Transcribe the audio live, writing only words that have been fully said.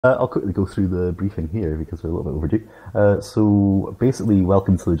I'll quickly go through the briefing here because we're a little bit overdue. So basically,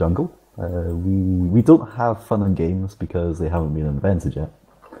 welcome to the jungle. We don't have fun and games because they haven't been invented yet.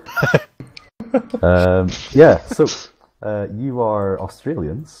 You are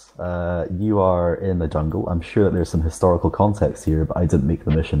Australians. You are in the jungle. I'm sure that there's some historical context here, but I didn't make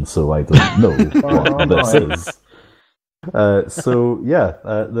the mission, so I don't know what this is.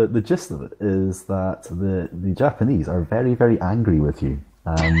 The gist of it is that the Japanese are very, very angry with you.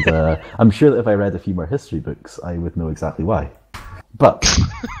 And I'm sure that if I read a few more history books, I would know exactly why. But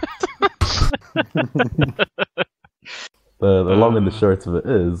the long and the short of it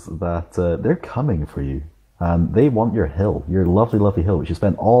is that they're coming for you. And they want your hill, your lovely, lovely hill, which you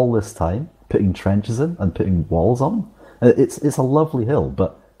spent all this time putting trenches in and putting walls on. It's a lovely hill,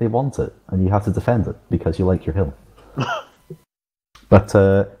 but they want it, and you have to defend it because you like your hill. But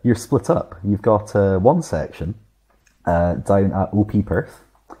you're split up. You've got one section down at OP Perth,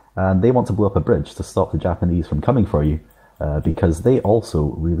 and they want to blow up a bridge to stop the Japanese from coming for you, because they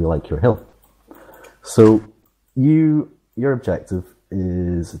also really like your hill. So your objective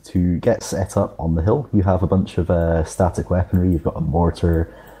is to get set up on the hill. You have a bunch of static weaponry. You've got a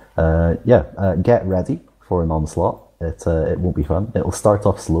mortar. Get ready for an onslaught. It won't be fun. It'll start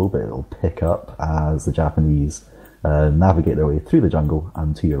off slow, but it'll pick up as the Japanese navigate their way through the jungle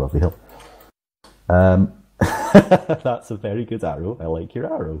and to your lovely hill. That's a very good arrow. I like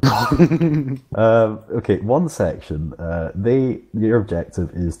your arrow. Okay, one section. Your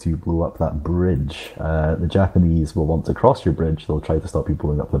objective is to blow up that bridge. The Japanese will want to cross your bridge. They'll try to stop you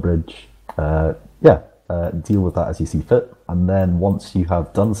blowing up the bridge. Deal with that as you see fit. And then once you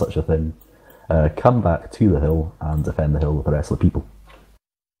have done such a thing, come back to the hill and defend the hill with the rest of the people.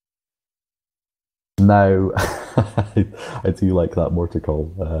 Now, I do like that mortar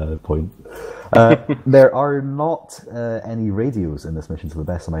call point. There are not any radios in this mission, to the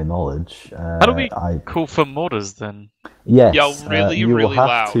best of my knowledge. How do we call for mortars then? Yes, Yo, really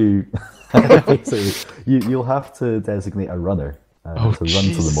loud. You'll have to designate a runner to run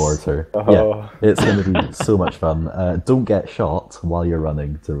to the mortar. Yeah, it's going to be so much fun. Don't get shot while you're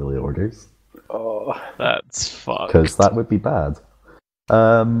running to relay orders. Oh, that's fucked. Because that would be bad.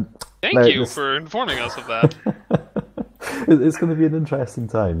 Thank you for informing us of that. It's going to be an interesting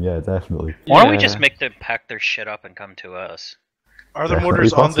time, yeah, definitely. Why don't we just make them pack their shit up and come to us? Are the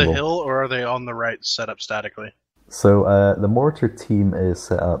mortars on the hill, or are they on the right set up statically? So the mortar team is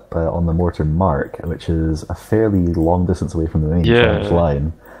set up on the mortar mark, which is a fairly long distance away from the main trench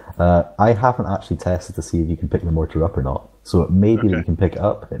line. I haven't actually tested to see if you can pick the mortar up or not. So it may be that you can pick it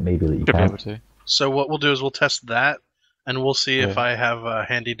up, it may be that you can't. So what we'll do is we'll test that, and we'll see if I have a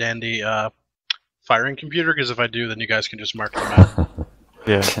handy-dandy firing computer, because if I do, then you guys can just mark them out.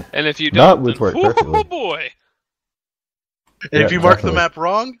 Yeah. And if you don't, that would work perfectly. Oh boy! And if you mark the map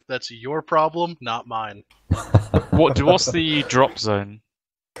wrong, that's your problem, not mine. What's the drop zone?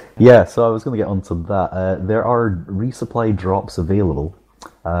 Yeah, so I was going to get onto that. There are resupply drops available.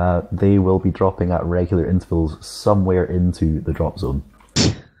 They will be dropping at regular intervals somewhere into the drop zone.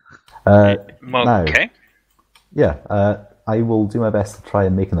 Now, I will do my best to try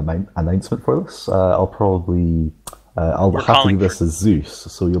and make an announcement for this. I'll probably... I'll have to do this as Zeus,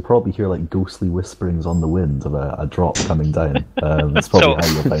 so you'll probably hear like ghostly whisperings on the wind of a drop coming down. That's probably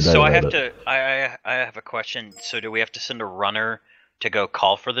how you'll find out. So I have a question. So do we have to send a runner to go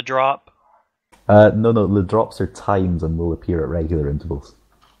call for the drop? No, the drops are timed and will appear at regular intervals.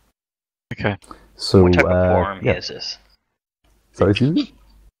 Okay. So what type of form is this? Sorry, excuse me?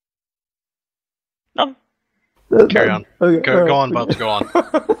 No. Carry on. Okay, go on, Bubs, go on.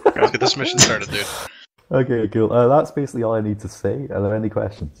 Let's get this mission started, dude. Okay, cool. That's basically all I need to say. Are there any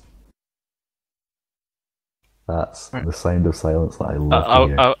questions? That's the sound of silence that I love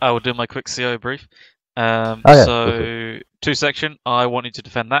to hear. I will do my quick CO brief. Okay. 2 section, I want you to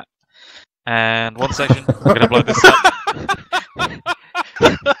defend that. And 1 section, we're going to blow this up.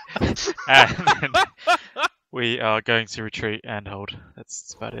 And then we are going to retreat and hold.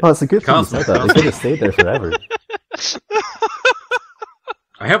 That's about it. Oh, it's a good thing you said that. They could have stayed there forever.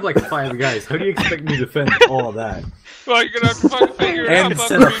 I have like 5 guys. How do you expect me to defend all of that? Well, you're gonna have to fucking figure it out. And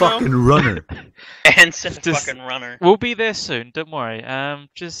send a fucking runner. And send a fucking runner. We'll be there soon. Don't worry.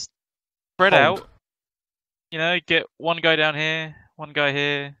 Just spread out. You know, get one guy down here, one guy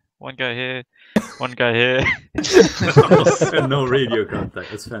here, one guy here, one guy here. No radio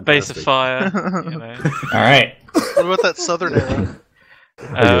contact. That's fantastic. Base of fire. You know. All right. What about that southern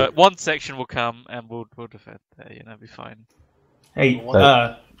arrow? 1 section will come and we'll defend there. You know, be fine. Hey,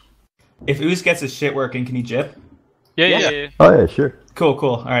 if Ooze gets his shit working, can he jip? Yeah. Oh yeah, sure. Cool.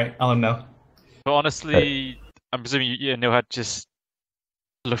 All right, I'll let him know. But honestly, I'm presuming Neil had just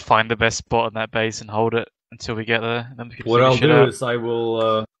find the best spot on that base and hold it until we get there. And then we can What I'll finish it do out. is I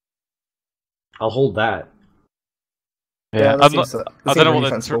will. I'll hold that. Yeah, that I'm seems, not, that I seems don't know really what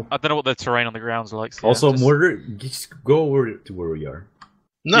sensible. I don't know what the terrain on the ground's like. So Also, yeah, just- Mortar, just go over to where we are.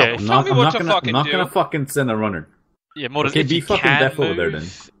 No, Yeah, Tell me what to fucking I'm not do. gonna fucking send a runner. Yeah, more Okay, if be you fucking can deaf over move, there then.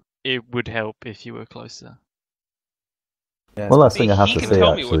 it would help if you were closer. One last thing I have he to can say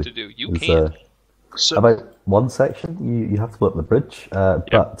tell me what actually to do. You is can't. So, about one section you have to go up the bridge,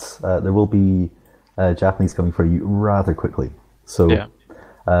 but there will be Japanese coming for you rather quickly. So Yeah.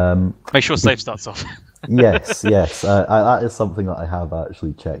 Make sure save starts off. yes, that is something that I have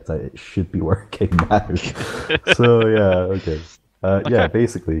actually checked out. It should be working now. So yeah, okay. Yeah,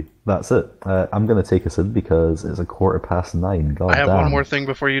 basically that's it. I'm gonna take us in because it's 9:15. God I have damn. one more thing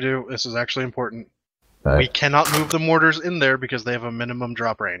before you do. This is actually important. Right. We cannot move the mortars in there because they have a minimum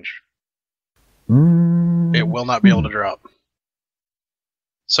drop range. It will not be able to drop.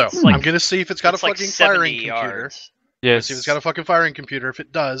 So, like- I'm going to see if it's got a It's like fucking 70 firing computer. yards. Yes. See if it's got a fucking firing computer. If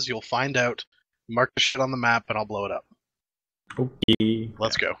it does, you'll find out. Mark the shit on the map and I'll blow it up. Okay.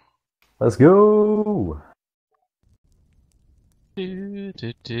 Let's go. Let's go.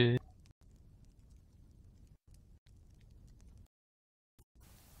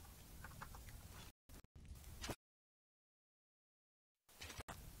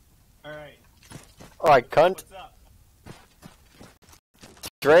 Alright. Alright, cunt. What's up?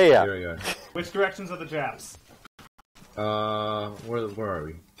 Drea. Here we are. Which directions are the Japs? Where are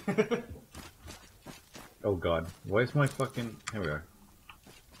we? Oh god. Why is my fucking... Here we are.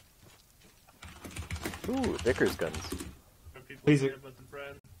 Ooh, Vickers guns. Please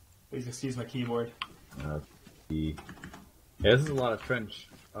excuse my keyboard. Yeah, this is a lot of trench.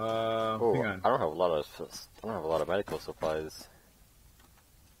 Oh, hang on. I don't have a lot of medical supplies.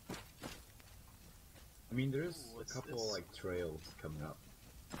 I mean, there's a couple like trails coming up,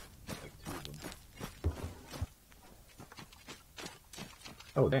 like 2 of them.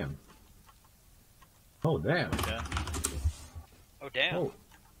 Oh damn! Oh damn! Oh damn.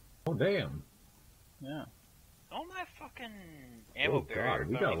 Oh damn! Yeah. Oh my fucking ammo Oh barrier. god,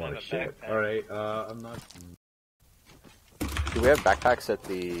 we if I got a only lot have of shit. backpack. Alright, I'm not... Do we have backpacks at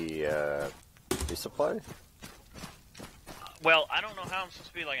the resupply? Well, I don't know how I'm supposed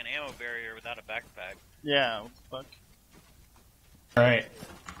to be like an ammo barrier without a backpack. Yeah, what the fuck? Alright.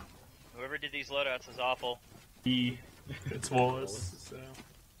 Whoever did these loadouts is awful. It's Wallace, so...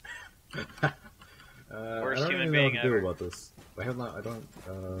 Worst I don't human even know being what to do ever. about this. I don't...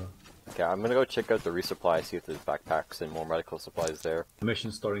 Okay, I'm gonna go check out the resupply, see if there's backpacks and more medical supplies there. The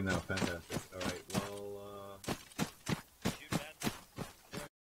mission's starting now, fantastic. Alright, well, Shoot that. I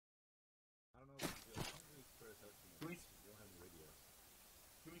don't know what to do. I don't really spread it out too much. You don't have any radio.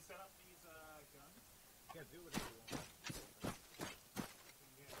 Can we set up these guns? Yeah, do whatever you want.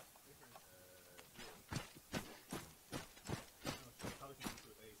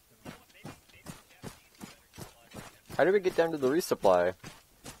 How do we get down to the resupply?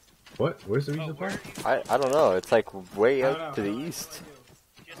 What? Where's the Oh, resupply? where are you? I don't know, it's like way I out don't know. to the How do I east.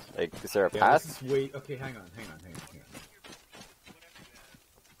 do this? Like, is there a Yeah, path? this is way... Okay, hang on. Alright,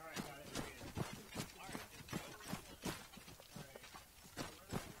 got it.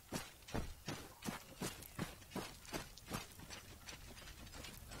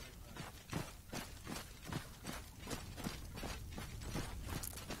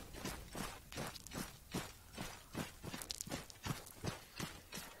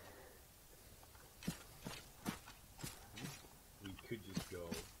 We could just go...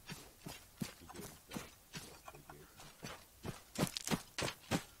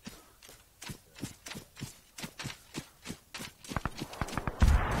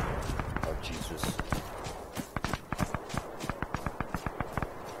 Oh, Jesus.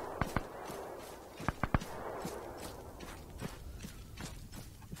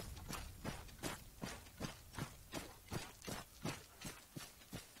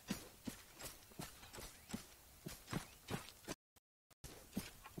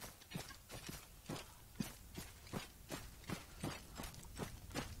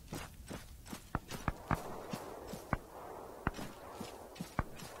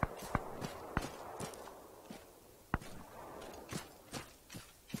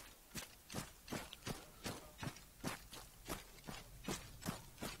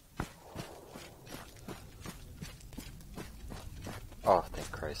 Oh,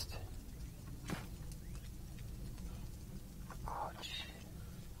 thank Christ. Oh, gee.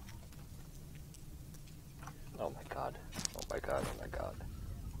 Oh my god. Oh my god, oh my god.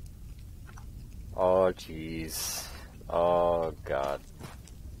 Oh, jeez. Oh, god.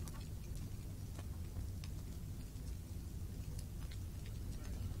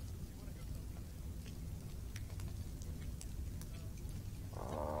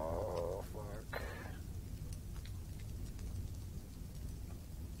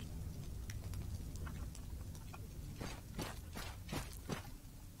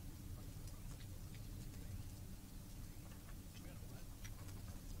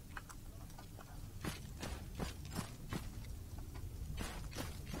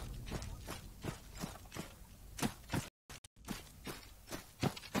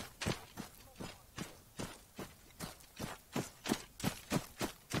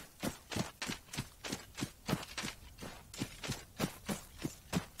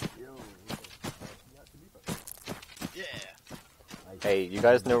 Hey, you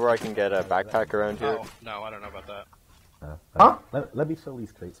guys know where I can get a backpack around here? Oh, no, I don't know about that. Huh? Let me fill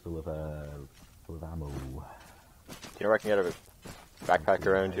these crates full of ammo. Do you know where I can get a backpack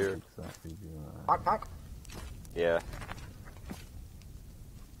around here? Backpack? Yeah.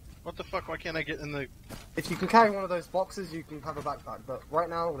 What the fuck? Why can't I get in the... If you can carry one of those boxes, you can have a backpack, but right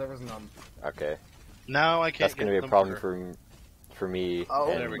now, there is none. Okay. Now I can't That's get gonna be a problem for me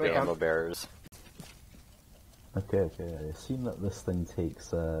Oh, and there we the go. ammo bearers. Okay. I assume that this thing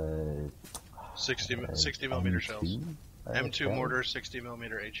takes 60 millimeter shells. M2 okay. mortar, 60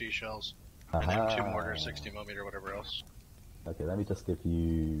 millimeter HE shells. Aha. And M2 mortar, 60 millimeter whatever else. Okay, let me just give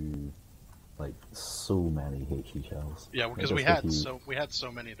you like so many HE shells. Yeah, because we had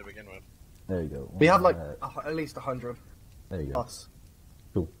so many to begin with. There you go. We have like at least 100. There you go. Plus.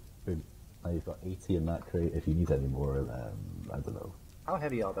 Cool. Boom. Now you've got 80 in that crate. If you need any more, I don't know. How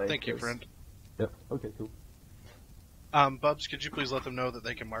heavy are they? Thank you, friend. Yep. Okay. Cool. Bubs, could you please let them know that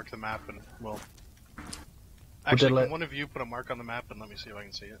they can mark the map and we'll... Actually, can one of you put a mark on the map and let me see if I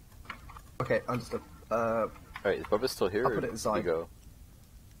can see it? Okay, understood. Wait, is Bubba still here? I'll put it inside. Go?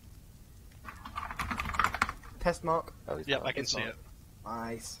 Test mark. Oh, he's Yep, not. I can see it.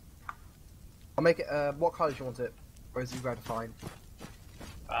 Nice. I'll make it, what colour do you want it? Or is it red fine?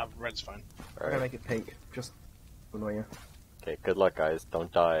 Red's fine. I'm gonna make it pink, just to annoy you. Okay, good luck, guys.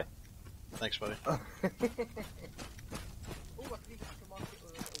 Don't die. Thanks, buddy. Oh, I think I can mark it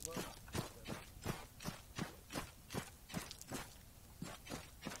with a word.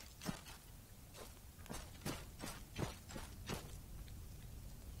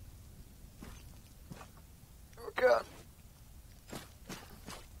 Oh god.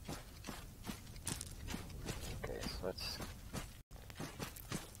 Okay, so let's...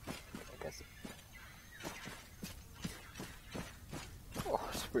 I guess... Oh,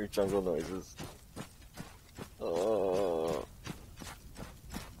 it's weird jungle noises. Oh.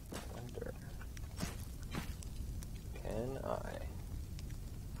 Wonder. Can I?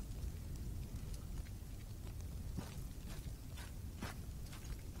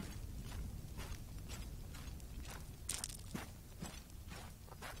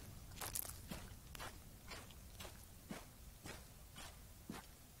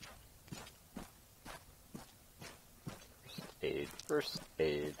 First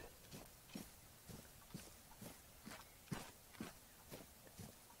aid.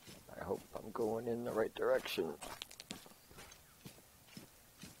 I hope I'm going in the right direction.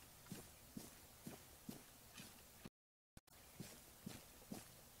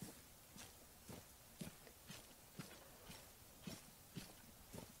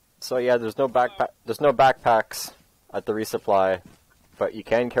 So yeah, there's no backpacks at the resupply, but you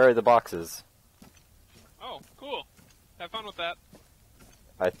can carry the boxes. Oh, cool. Have fun with that.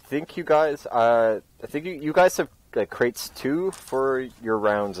 I think you guys, you guys have like crates too for your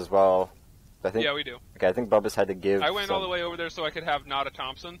rounds as well. I think. Yeah, we do. Okay, I think Bubba's had to give. I went all the way over there so I could have not a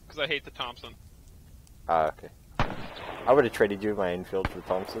Thompson because I hate the Thompson. Ah, okay. I would have traded you my infield for the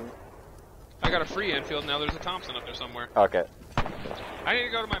Thompson. I got a free infield now. There's a Thompson up there somewhere. Okay. I need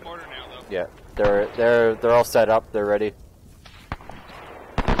to go to my mortar now though. Yeah, they're all set up. They're ready.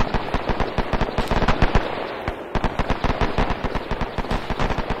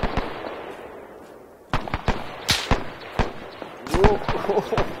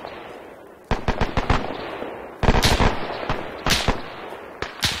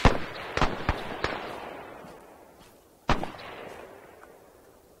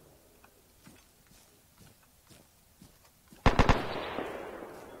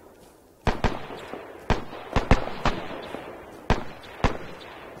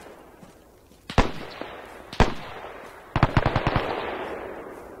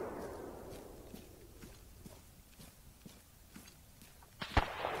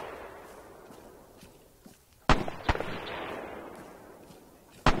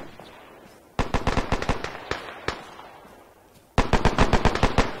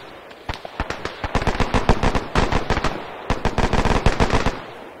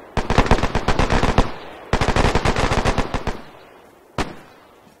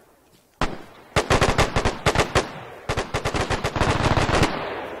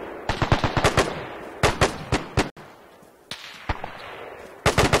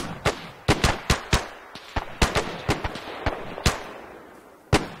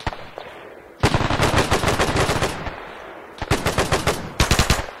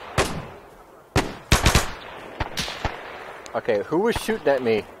 Okay, who was shooting at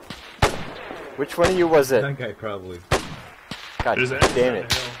me? Which one of you was it? That guy probably. God damn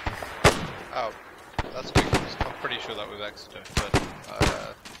it. Oh, that's because I'm pretty sure that we've exited, but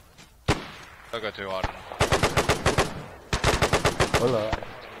don't go too hard. Hola.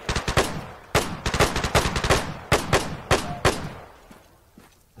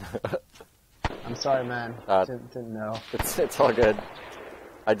 I'm sorry, man. Didn't know. It's all good.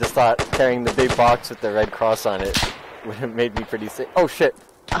 I just thought carrying the big box with the red cross on it would have made me pretty sick. Oh shit!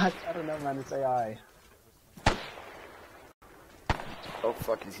 I don't know, man. It's AI. Oh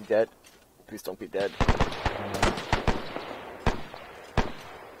fuck, is he dead? Please don't be dead.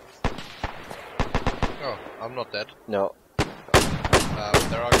 Oh, I'm not dead. No.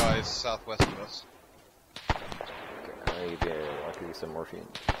 There are guys southwest of us. Okay, I'll give you some morphine.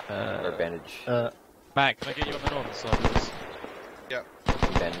 Or bandage. Matt, can I get you on the northern side, please? Yep.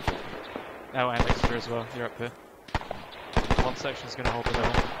 Bandage. Oh, and extra as well. You're up here. One section's gonna hold the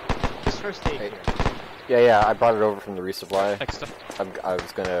middle. Just first aid here. Yeah, I brought it over from the resupply. Extra. I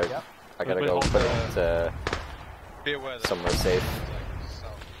was gonna... Yep. I gotta go put it Be aware that somewhere safe.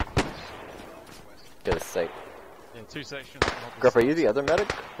 south. Get a sight. Yeah, 2 sections. Gruff, are you the other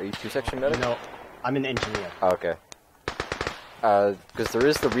medic? Are you 2-section medic? No, I'm an engineer. Oh, okay. Because there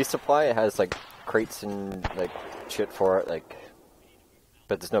is the resupply, it has like crates and like shit for it, like,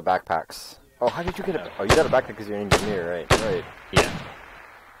 but there's no backpacks. Oh, how did you get a? Oh, you got a backpack because you're an engineer, right? Right. Yeah.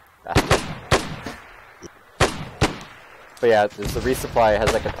 That's good. But yeah, there's the resupply. It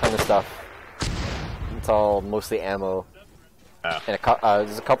has like a ton of stuff. It's all mostly ammo, and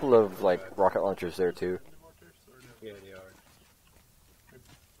there's a couple of like rocket launchers there too. Yeah, they are.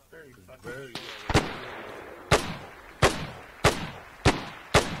 Very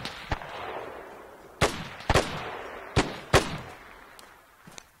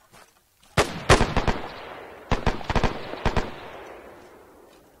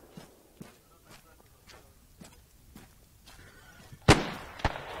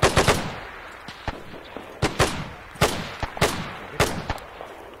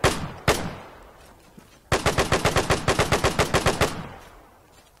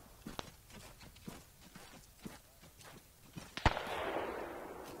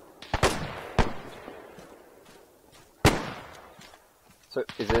So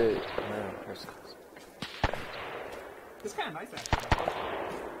is it? It's kind of nice actually.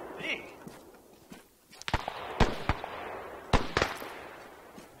 Hey.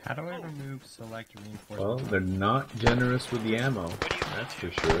 How do I remove select reinforcement? Well, they're not generous with the ammo. That's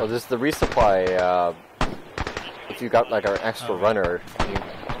for sure. Well, there's the resupply. If you got like an extra runner, you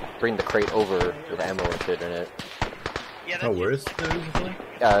bring the crate over with ammo and shit in it. Oh, where is the resupply?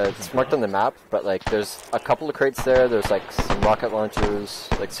 It's marked on the map, but like there's a couple of crates there. There's like some rocket launchers,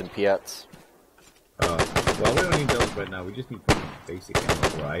 like some Piats. Well, we don't need those right now. We just need basic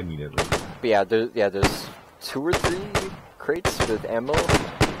ammo. Well, I need it. But yeah, there's 2 or 3 crates with ammo.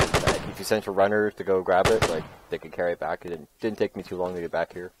 That if you sent a runner to go grab it, like they could carry it back. It didn't take me too long to get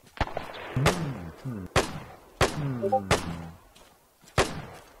back here.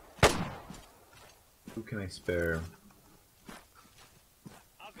 Who can I spare?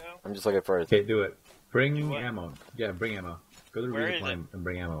 I'm just looking for it. Okay, do it. Bring ammo. Yeah, bring ammo. Go to the resupply and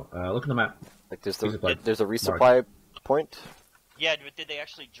bring ammo. Look at the map. Like there's a resupply point. Yeah, but did they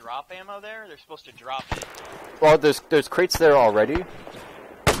actually drop ammo there? They're supposed to drop it. Well, there's crates there already.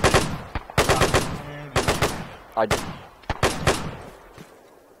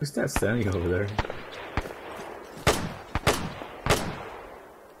 Who's that standing over there?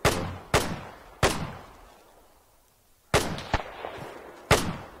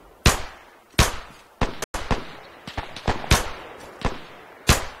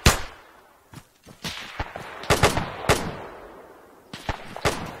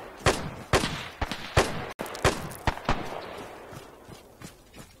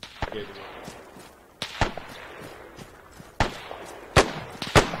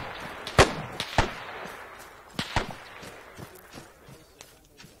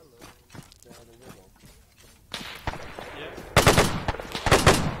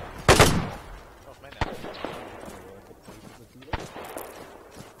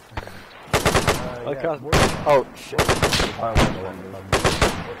 Oh shit!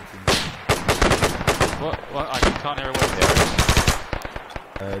 What? I can't hear a word.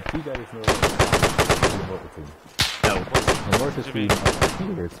 Do you guys know the mortar team? No. The mortar's been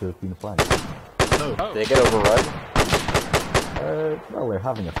here to have been flanked. Oh. Did they get overrun? Well, they're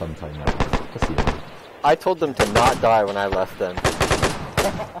having a fun time now. Just see them. I told them to not die when I left them.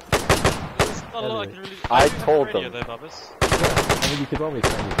 I told them. I mean, you could always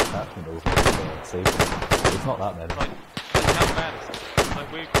send a detachment over to save them. It's not that many. Like how bad is it? Like,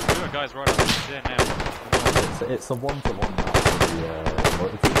 we got guys right up there now. It's a one-to-one match with the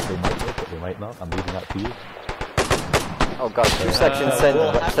mortar team. They might make it, they might not. I'm leaving that to you. Oh god, 2 sections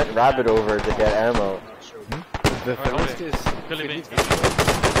sent Rabbit over to get ammo. The thirst is... Billy Beans.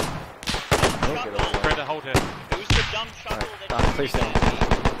 Brenda, hold here. Who's the dumb chuckle that please don't.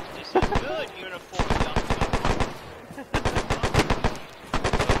 This is good uniform dumb chuckle.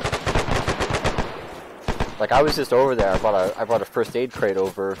 Like, I was just over there. I brought a first aid crate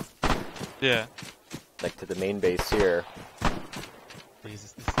over. Yeah. Like, to the main base here.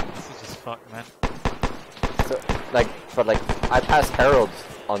 Jesus, this is just fucked, man. So, like, but like, I passed Harold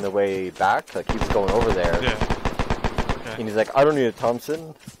on the way back. Like, he was going over there. Yeah. Okay. And he's like, I don't need a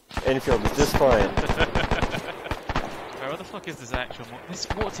Thompson. Enfield is just fine. Wait, what the fuck is this actual? This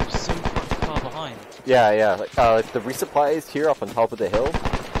water team's so fucking far behind. Yeah. Like the resupply is here up on top of the hill.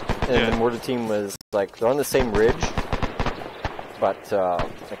 And the mortar team was, like, they're on the same ridge. But,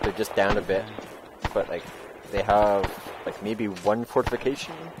 like, they're just down a bit. But, like, they have, like, maybe one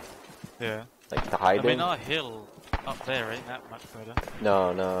fortification. Yeah. Like, to hide in. I mean, our hill up there ain't that much better.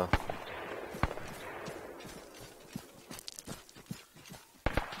 No.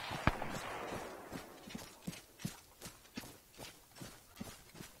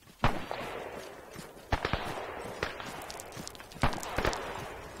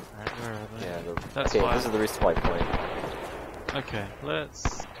 Alright, where are they? Yeah, That's okay, fine. this is the resupply point. Okay,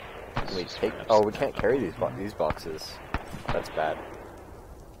 let's... We take... Oh, we can't carry these boxes. That's bad.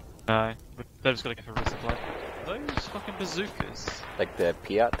 No, they're just gonna go for resupply. Those fucking bazookas. Like the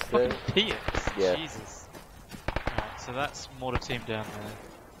Piats there? Fucking Piats? Yeah. Jesus. Alright, so that's mortar team down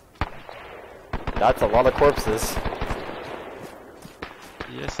there. That's a lot of corpses.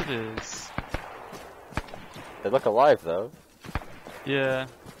 Yes, it is. They look alive, though. Yeah.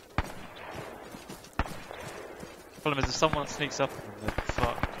 Problem is, if someone sneaks up on them, they're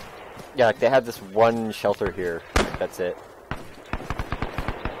fucked. Yeah, like they have this one shelter here. That's it.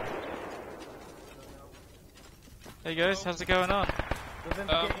 Hey guys, how's it going on?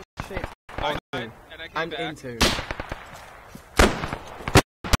 Shit. I'm into.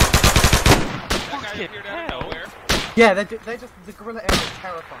 Fucking hell! Yeah, they're just the guerrilla area is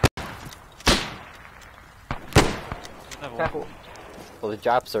terrifying. Careful. Well, the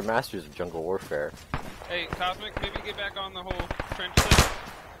Japs are masters of jungle warfare. Hey, Cosmic, maybe get back on the whole trench thing?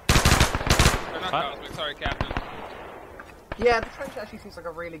 Or not Cosmic, sorry, Captain. Yeah, the trench actually seems like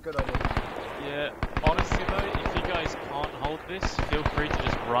a really good idea. Yeah, honestly though, if you guys can't hold this, feel free to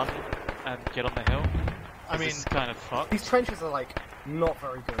just run and get on the hill. I mean, it's kind of fucked. These trenches are like not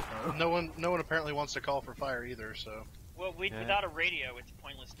very good though. No one apparently wants to call for fire either. So. Well, without a radio, it's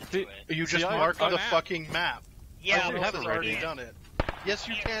pointless to do it. You just mark the fucking map. Yeah, I have already done it. Yes,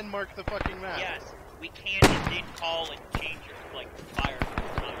 you can mark the fucking map. Yes, we can indeed call and change your fire.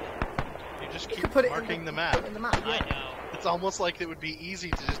 You just keep marking the map. In the map, yeah. I know. It's almost like it would be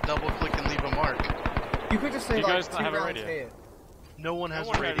easy to just double click and leave a mark. You could just say you like guys 2 not have a rounds radio? here. No one has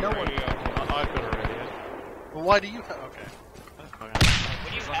a radio. No one. I've got a radio. Well, why do you have? Okay. What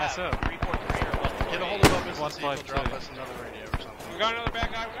do you have? 343 or 148? Get a hold of us and see if he'll drop us another radio or something. We got another bad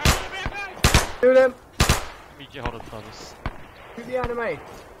guy. We got another bad guy. Shoot him! Let me get hold of Thomas. Shoot the anime.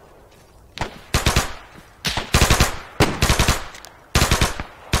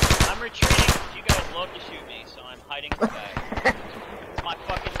 I'm retreating because you guys love to shoot me, so I'm hiding away. It's my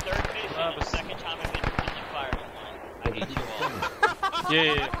fucking third mission and the second time I've been friendly fire to one. I hate you all.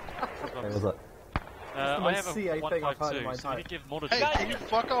 Yeah. Hey, what's up? I have a CA thing I've heard in 152, my so you time. give mortar Hey, team. can you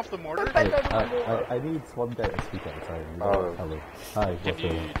fuck off the mortar? Hey, I need one guy to speak at a time. Oh. Hello. Hi, Can what's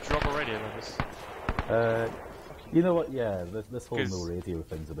going you drop a radio on us? on? You know what, yeah, this whole 'Cause- no radio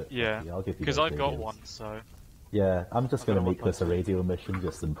thing's a bit Yeah, tricky. I'll give you because guys I've got radios. one, so... Yeah, I'm just I've gonna got make this a 1.2. radio mission,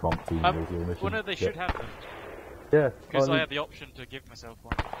 just impromptu radio mission. Well, no, they should have them. Yeah. Because well, I had the option to give myself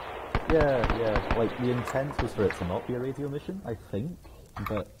one. Yeah, like, the intent was for it to not be a radio mission, I think,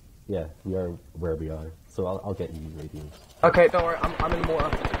 but, yeah, we are where we are, so I'll get you radios. Okay, don't worry, I'm in the mortar.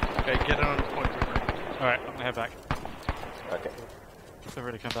 Okay, get it on point quicker. Alright, I'm gonna head back. Okay. They're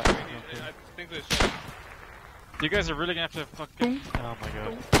ready to come back. I think they should. You guys are really gonna have to fucking... Oh my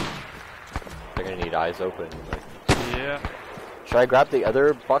god. They're gonna need eyes open. Like... Yeah. Should I grab the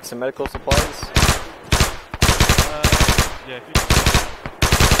other box of medical supplies? Yeah, if you...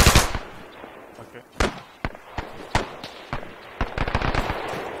 Okay.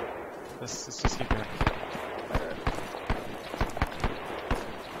 Let's just keep going.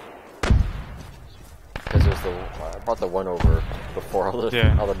 Because there's the I brought the one over before all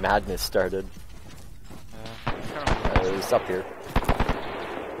the madness started. It was up here.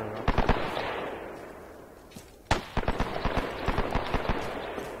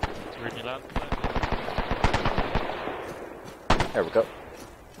 Really loud. There we go.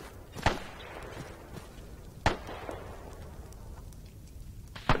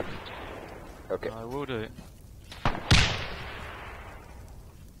 Okay. I will do it.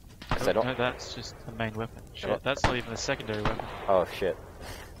 Because I don't. No, that's just the main weapon. Shit, that's not even a secondary weapon. Oh shit.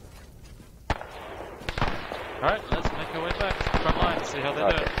 Alright, let's make our way back to the front line and see how they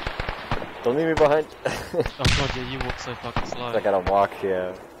do it. Don't leave me behind. Oh god, yeah, you walk so fucking slow. I gotta walk,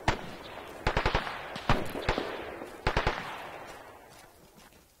 yeah.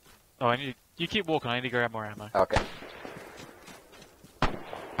 Oh, I need. You keep walking. I need to grab more ammo. Okay.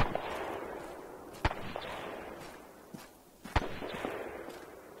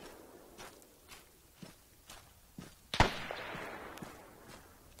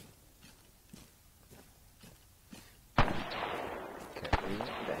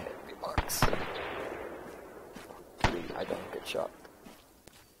 The heavy box. I don't get shot.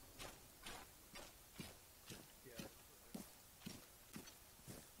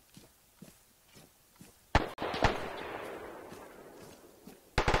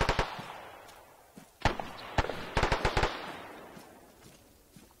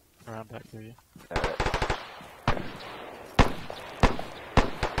 Around back through you. Alright.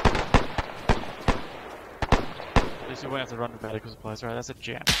 At least you won't have to run with medical supplies, right? That's a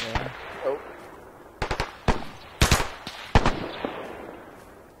jam. Yeah. Oh.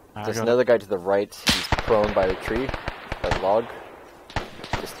 There's got another guy to the right. He's prone by the tree, that log.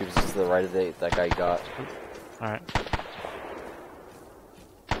 Just to the right of that guy you got. Alright.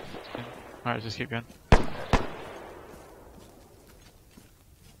 Alright, just keep going.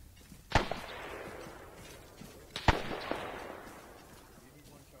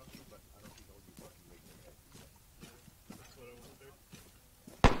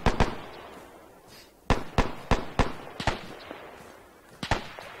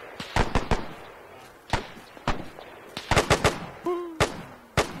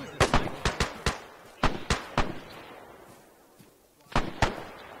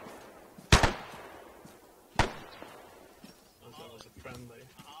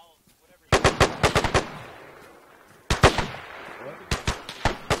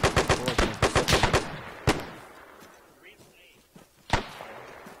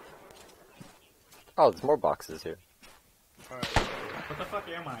 Oh, there's more boxes here. Alright. What the fuck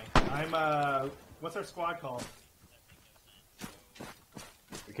am I? I'm, what's our squad called?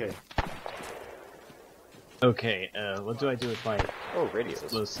 Okay. Okay, what do I do with my radios.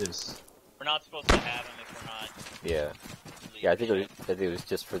 explosives? We're not supposed to have them if we're not. Yeah. Yeah, I think it was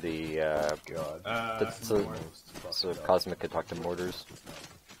just for the, so Cosmic could talk to mortars.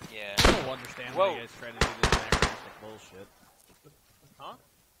 Yeah. I don't understand why you guys try to do this anachronistic bullshit. Huh?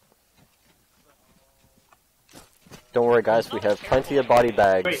 Don't worry guys, we have plenty of body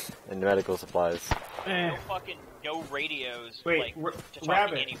bags and medical supplies. No radios. Wait, like, to talk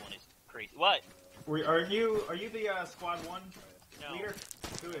Rabbit. to anyone is crazy. What? Are you the squad 1 No. leader?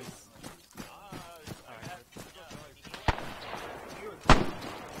 Who is?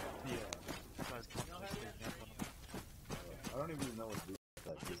 I don't even know what to do with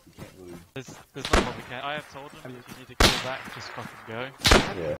that because we can't really. There's not what we can. I have told them if you need to kill back, just fucking go.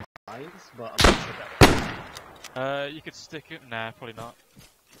 Yeah. But I'm not sure about You could stick it. Nah, probably not.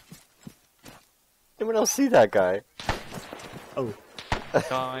 Anyone else see that guy? Oh.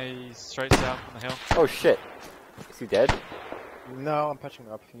 Guy straight south on the hill. Oh shit. Is he dead? No, I'm patching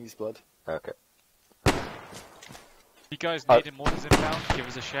him up. He needs blood. Okay. If you guys need a mortars inbound, give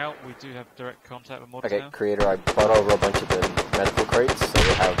us a shout. We do have direct contact with mortars Okay, now. Creator, I brought over a bunch of the medical crates, so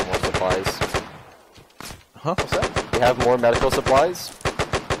we have more supplies. Huh? What's that? We have more medical supplies.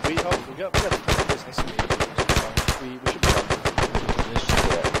 We got business. We should be done.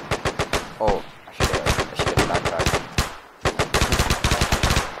 Yeah. Oh, I should get a backpack.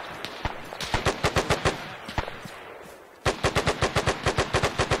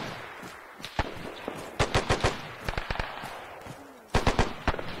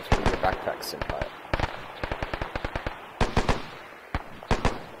 Backpacks in fire.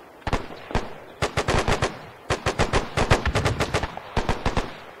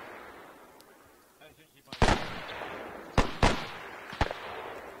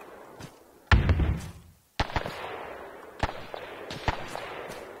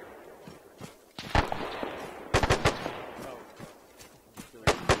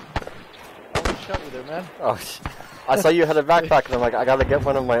 Shot you there, man. Oh, I saw you had a backpack and I'm like, I gotta get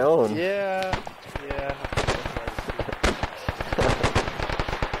one of my own. Yeah.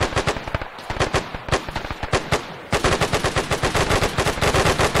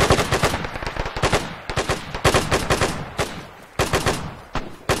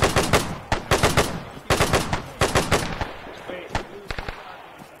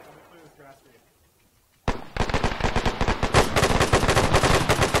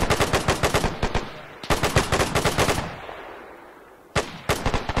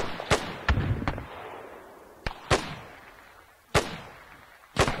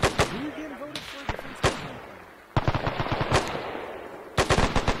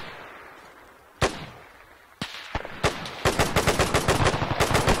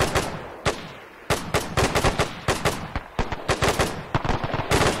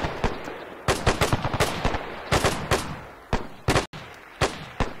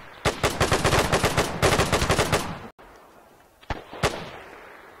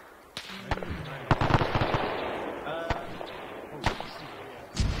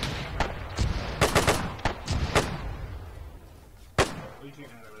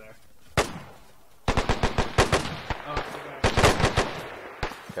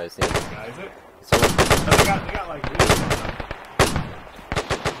 guys need? Yeah, is it? Someone... Oh, they got like really good stuff.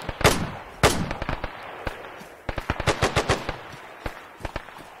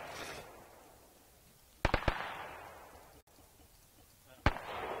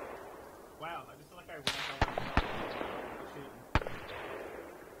 Wow, I just feel like I went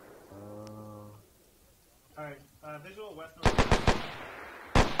Alright, visual west north.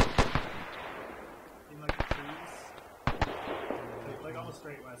 In like the trees. Like almost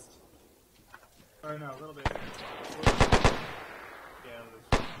straight west. Or no, a little bit. Yeah, a little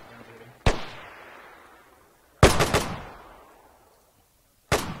bit.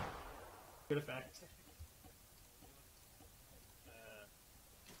 Good effect.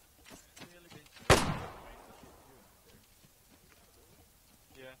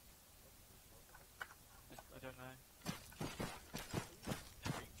 Yeah. I don't know.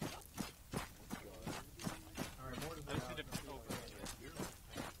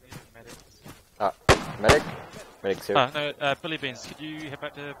 Medic? Medic's here. No, Billy Beans, could you head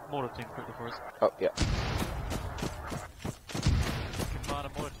back to mortar team quickly for us? Oh, yeah. Command a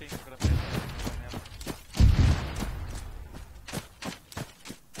mortar team, got a minute.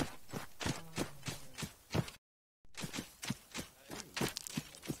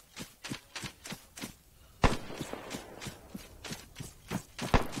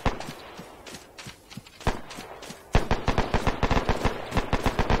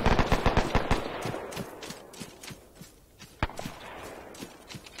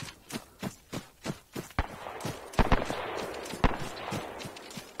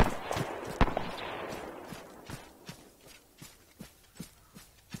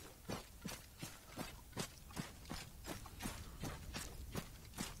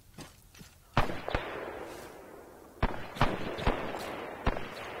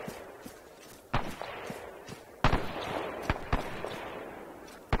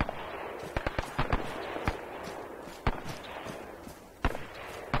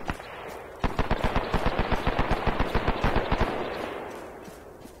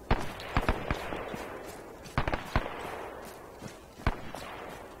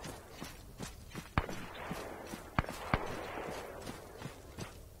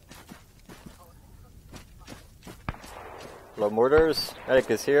 Hello, mortars.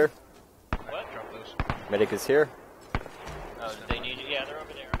 Medic is here. What? Drop those. Medic is here. Oh, did they need you? Yeah, they're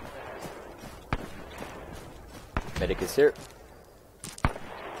over there. Medic is here.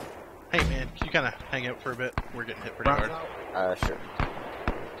 Hey man, can you kind of hang out for a bit? We're getting hit pretty hard. Sure.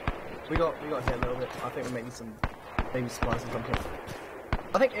 We got hit a little bit. I think we're making some maybe supplies or something.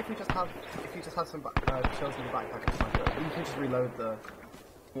 I think if you just have some shells in the backpack or something, you can just reload the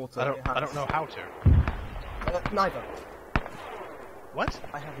water. I don't know how to. Neither. What?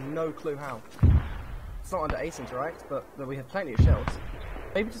 I have no clue how. It's not under Ace Interact, but we have plenty of shells.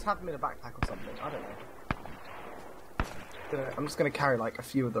 Maybe just have them in a backpack or something. I don't know. I'm just going to carry like a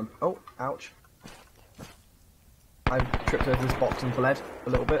few of them. Oh, ouch. I tripped over this box and bled a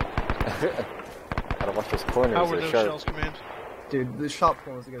little bit. Gotta watch those corners. How were those shells, Command? Dude, the sharp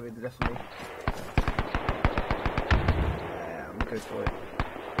corners are going to be definitely. Yeah, I'm good for it.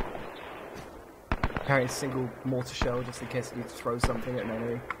 Carrying a single mortar shell just in case I need to throw something at an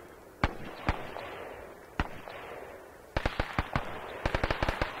enemy.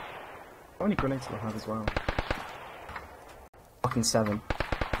 How many grenades do I have as well? Fucking 7.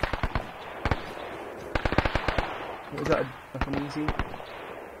 What was that? An easy?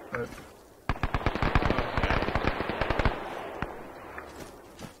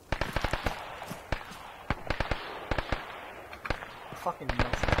 Fucking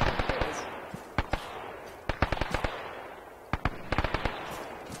mess.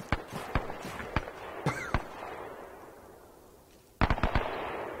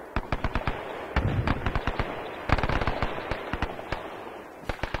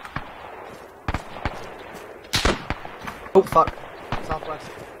 Oh fuck. Southwest.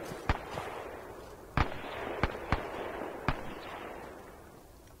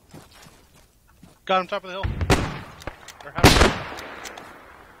 Got him top of the hill. Or house.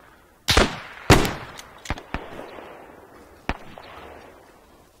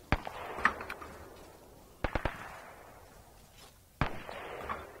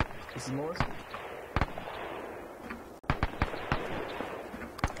 This is Morris.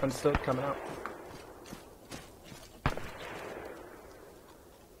 Understood, coming out.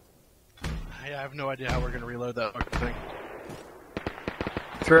 I have no idea how we're going to reload that fucking thing.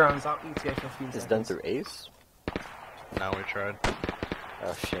 3 rounds out, ETA for a few It's seconds. done through Ace? No, we tried.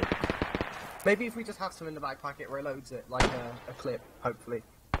 Oh shit. Maybe if we just have some in the backpack, it reloads it like a clip, hopefully.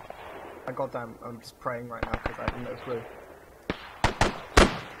 I goddamn, I'm just praying right now because I have no clue.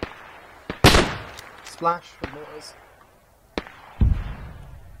 splash with mortars.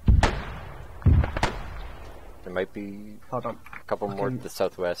 There might be Hold on. a couple more to the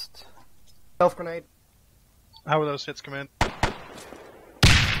southwest. Self grenade. How were those hits, Command? I'll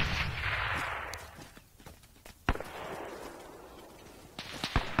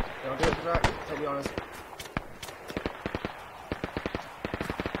do it for that, to be honest.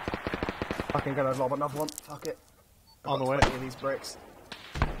 Fucking gonna lob another one. Fuck it. On the way. 20 of these bricks.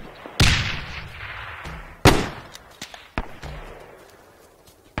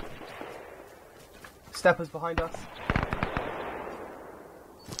 Steppers behind us.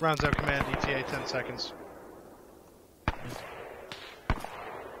 Rounds out, Command. ETA 10 seconds.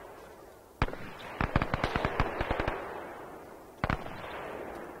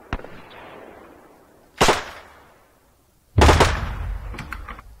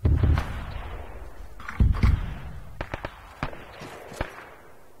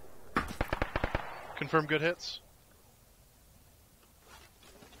 Confirm good hits.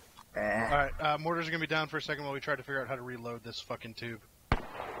 Alright, mortars are gonna be down for a second while we try to figure out how to reload this fucking tube.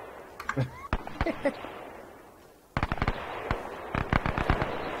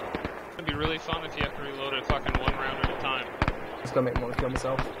 It'd be really fun if you have to reload it fucking one round at a time. Just gonna make me want to kill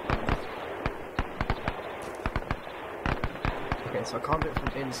myself. Okay, so I can't do it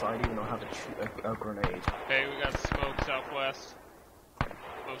from inside even though I have a grenade. Okay, we got smoke southwest.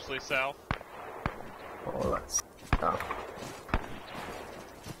 Mostly south. Oh, that's... Oh.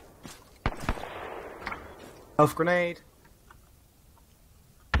 Health grenade.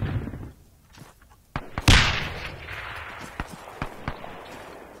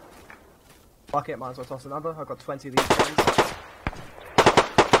 Fuck it, might as well toss another. I've got 20 of these things.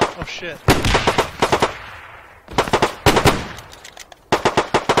 Oh shit.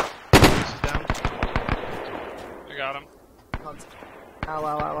 This is down. I got him. Hunt. Ow,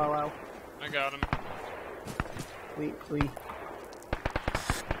 ow, ow, ow, ow. I got him. We.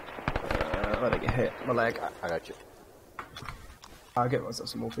 Let it get hit. My leg. I got you. I'll get myself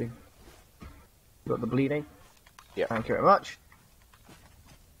some morphine. Got the bleeding. Yeah. Thank you very much.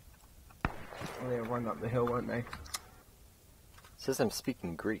 Well, they'll run up the hill, won't they? Says I'm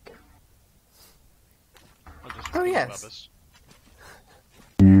speaking Greek. Oh, yes.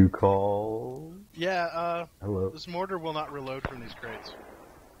 You call? Yeah, Hello. this mortar will not reload from these crates.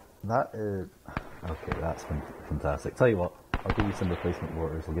 That is... Okay, that's fantastic. Tell you what, I'll give you some replacement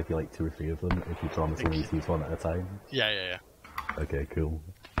mortars. I'll give you like 2 or 3 of them if you promise only to use one at a time. Yeah. Okay, cool.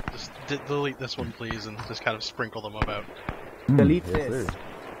 Just delete this one, please, and just kind of sprinkle them about. Delete yes, this.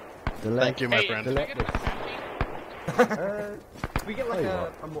 Sir. Thank you, my friend. We get like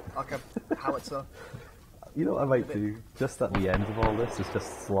a howitzer. You know what I might do? Just at the end of all this is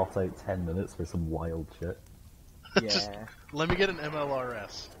just slot out 10 minutes for some wild shit. Yeah. Just let me get an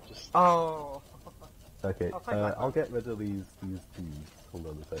MLRS. Just... Oh. Okay, I'll get rid of these keys. Hold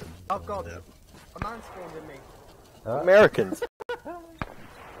on a second. Oh god, a man spawned in me. Americans!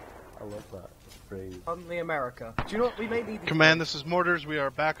 I love that phrase. Only America. Do you know what? We may need these. Command, this is Mortars. We are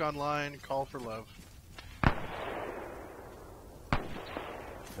back online. Call for love.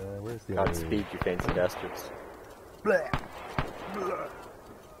 Where's the Godspeed, you fancy bastards. Blah. Blah.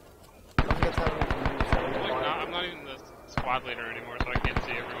 I'm not even the squad leader anymore, so I can't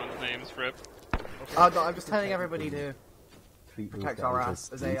see everyone's names, Rip. Oh, no, I'm just telling everybody to protect our ass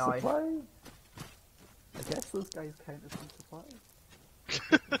as AI. Supply? I guess those guys count as food supply.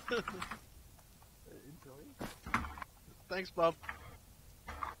 Enjoy. Thanks, Bob.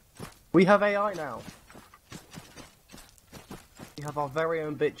 We have AI now. We have our very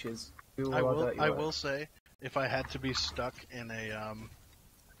own bitches. I will say, if I had to be stuck in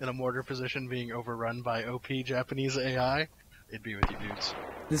a mortar position being overrun by OP Japanese AI, it'd be with you dudes.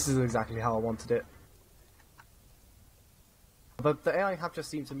 This is exactly how I wanted it. But the AI have just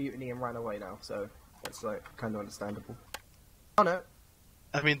seemed to mutiny and ran away now, so that's like kind of understandable. Oh no.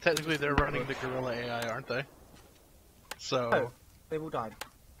 I mean, technically they're running the guerrilla AI, aren't they? So... Oh, they've all died.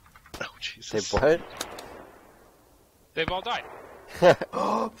 Oh, Jesus. They what? They've all died.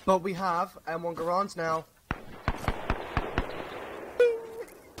 But we have M1 Garans now.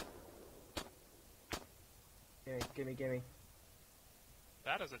 Gimme.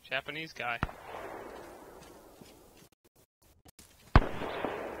 That is a Japanese guy.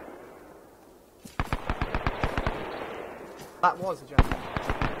 That was a Japanese.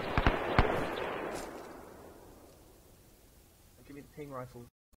 Give me the ping rifle.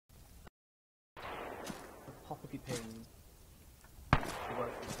 The poppy ping.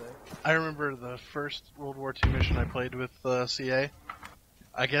 I remember the first World War II mission I played with CA.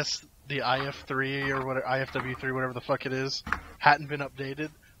 I guess the IF3 or whatever, IFW3, whatever the fuck it is, hadn't been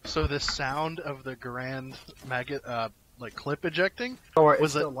updated, So the sound of the grand maggot, like clip ejecting, Or it's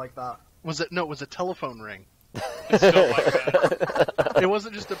was still it like that. was it no? It was a telephone ring. It's still like that. It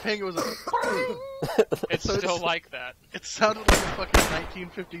wasn't just a ping. It was a. It's So still like that. It sounded like a fucking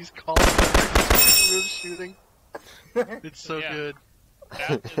 1950s call center room shooting. It's so Yeah. good.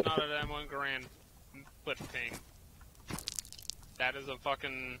 That is not an M1 Grand flip ping. That is a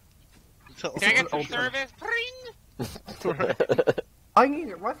fucking. Can I get some service? Ring! I need to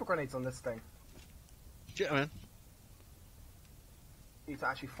get rifle grenades on this thing. Yeah, man. Need to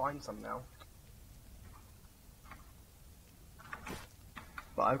actually find some now.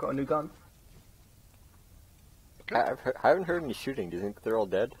 But I've got a new gun. I haven't heard any shooting. Do you think they're all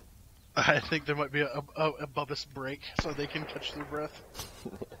dead? I think there might be a Bubba's break so they can catch their breath.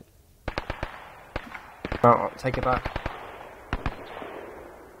 Oh, take it back.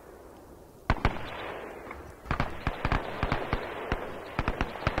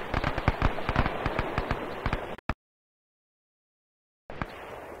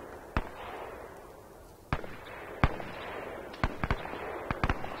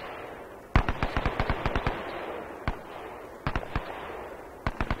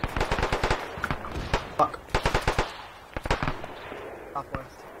 Fuck.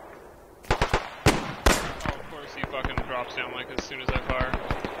 Southwest. Oh, of course he fucking drops down like as soon as I fire.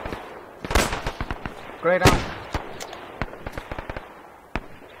 Grenade out.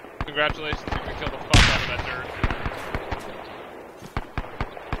 Congratulations, you can kill the fuck out of that dirt.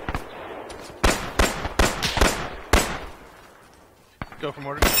 Go from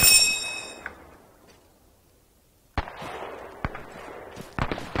order.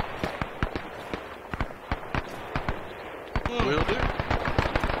 Will do.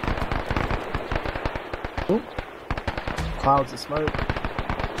 Ooh. Clouds of smoke.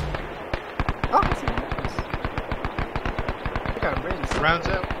 Oh, I see nice. I think I'm really sorry. Rounds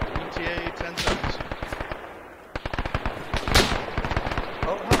out. ETA 10 seconds.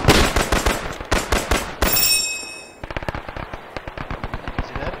 Oh, hell. Is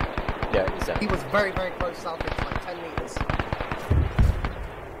he dead? Yeah, he's dead. He was very, very close southwest, like 10 meters.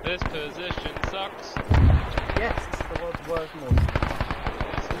 This position sucks. Yes, this is the world's worst mod.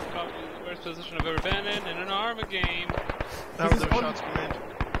 This is probably the worst position I've ever been in an ArmA game. That was their shots command.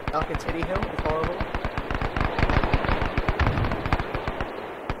 Like a titty hill, it's horrible.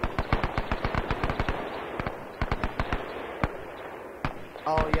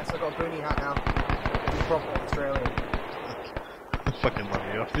 Oh yes, I've got a boonie hat now. I'm proper Australian. I fucking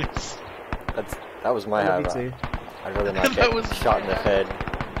love you off these. That was my I love hat. you too. I'd rather not That get was shot in the head.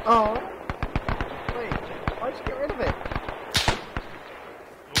 Oh. Wait, why'd you get rid of it?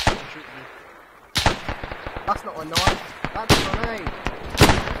 That's not a knife. That's a grenade.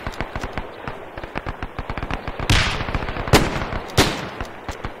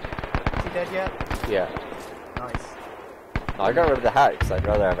 Is he dead yet? Yeah. Nice. No, I got rid of the hat because I'd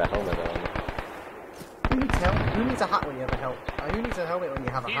rather have a helmet on. Who needs a hat when you have a helmet? Who needs a helmet when you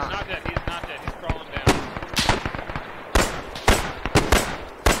have a He's hat? not dead, he's not dead, he's crawling down.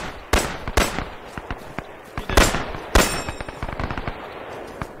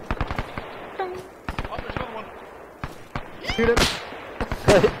 Oh, there's another one. Shoot him!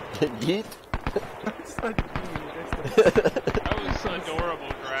 Yeet. That was adorable,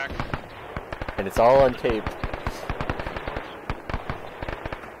 Drac. And it's all on tape.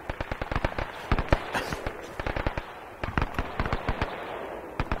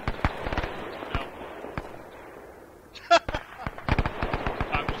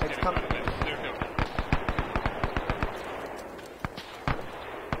 I'm just kidding, by the way. There's no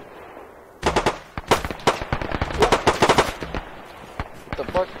What the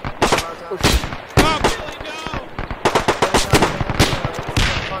fuck? Oh, Billy, no!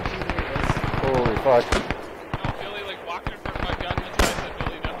 Holy fuck. No, Billy, like, walked in front of my gun, that's why I said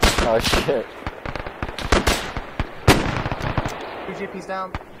Billy, no. Oh shit. 2 GPs down.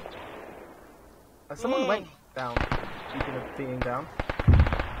 Someone went down. Speaking of being down.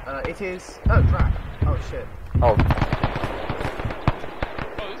 It is... Oh, Drac. Oh, shit. Oh.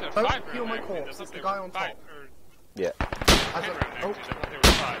 Oh, these are Don't five kill my round corpse, axes. I it's thought the they guy were on five, top. or Yeah. 10 round axes. I thought they were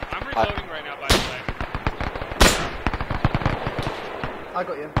five. I'm reloading right now, by the way. I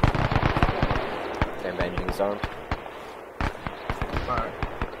got you. Damn engines on. Alright.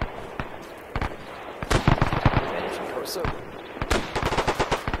 Engine torso.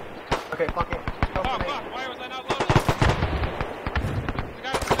 Okay, fuck it. Oh, fuck, why was I not loaded? The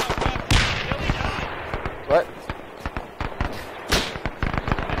guy was southwest. Billy died! What?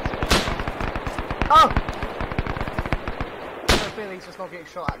 Oh! No, Billy's just not getting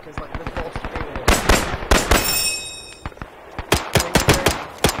shot at because, like, the boss is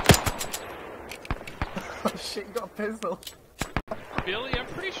shit, you got a pistol. Billy, I'm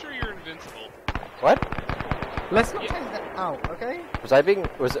pretty sure you're invincible. What? Let's not change that out, okay? Was I being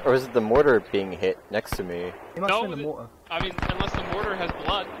or was it the mortar being hit next to me? It must have been the mortar. I mean, unless the mortar has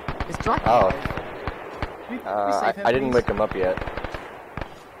blood. It's Dragon. Oh. We I didn't wake him up yet.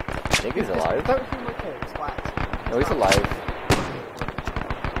 I think he's alive. Don't feel my corpse, wax. No, he's alive.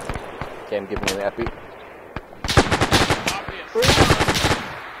 Okay, I'm giving him an epi.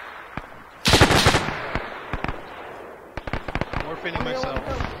 Morphining myself.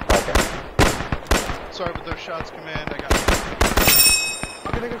 Okay. Sorry, but those shots, command. I got.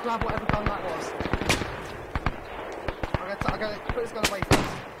 I'm gonna go grab whatever gun that was. I'm gonna put this gun away first.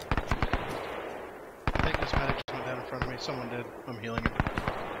 I think this medic just went down in front of me. Someone did. I'm healing him.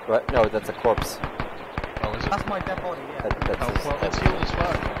 What? No, that's a corpse. Oh, is it? That's my dead body, yeah. That's Oh, well, it's healed as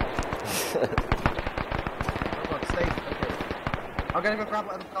fuck. Oh god, stay. Okay. I'm gonna go grab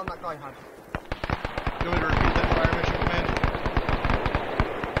whatever gun that guy had. You want me to repeat that fire mission, command?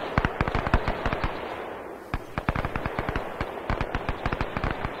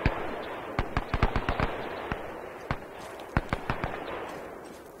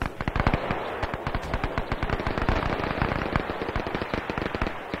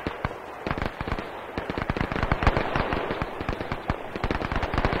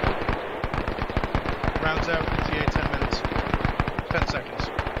 Rounds out, ETA 10 minutes. 10 seconds.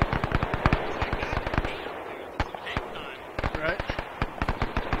 Right?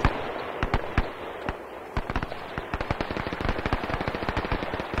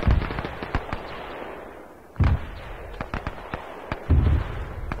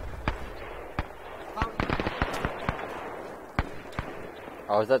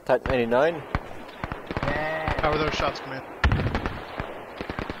 Oh, is that Type 99? Yeah. How are those shots, command?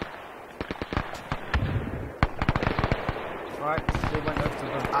 Right, we went over to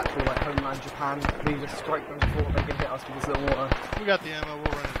the actual like homeland Japan. We just strike them before they can hit us with this little water. We got the ammo,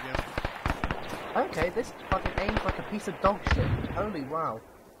 we'll run it again. Okay, this fucking aims like a piece of dog shit. Holy wow.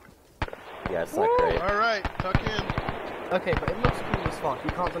 Yeah, it's not great. Alright, tuck in. Okay, but it looks cool as fuck. You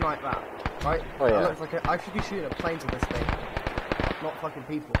can't deny that, right? Oh, yeah. It looks like I should be shooting at planes with this thing, not fucking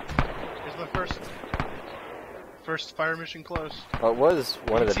people. Here's my first fire mission close. Well, it was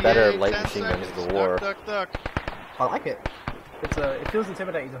one of the ETA, better light 10 machine guns of seconds. the war. Duck, duck, duck. I like it. It feels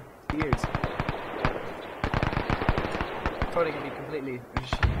intimidating to use. Probably gonna be completely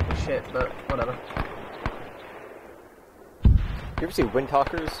shit, but whatever. You ever see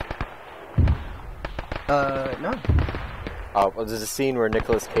Windtalkers? No. Oh, well, there's a scene where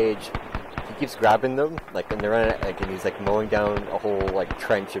Nicolas Cage, he keeps grabbing them, like, and they're running, like, and he's like mowing down a whole like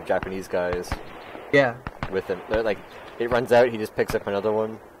trench of Japanese guys. Yeah. With him, they're like, it runs out, he just picks up another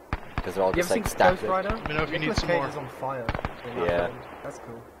one because they're all You just ever like seen stacked. Ghost Rider? Let me know if you need Nicolas some Cage more. is on fire. in that Yeah. film. That's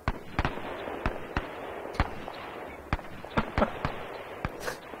cool.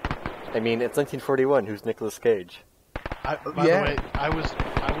 I mean, it's 1941. Who's Nicolas Cage? By the way, I was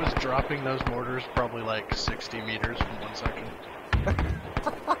dropping those mortars probably like 60 meters from 1 second.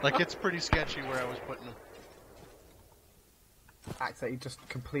 Like, it's pretty sketchy where I was putting them. Fact that you just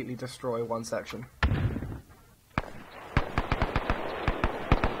completely destroy one section.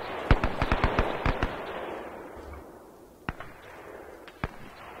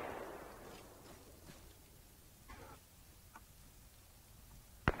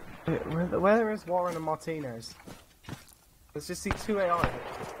 Where there is Warren and Martinez, let's just see two AI that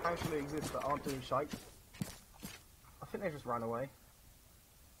actually exist that aren't doing shite. I think they just ran away.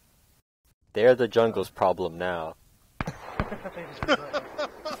 They're the jungle's problem now. They just deserted.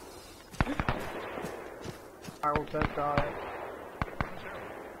 Harold dead guy.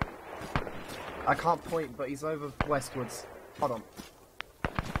 I can't point, but he's over westwards. Hold on.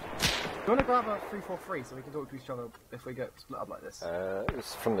 Do you want to grab a 343 so we can talk to each other if we get split up like this?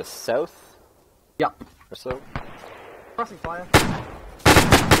 It's from the south? Yep. Or so? Crossing fire.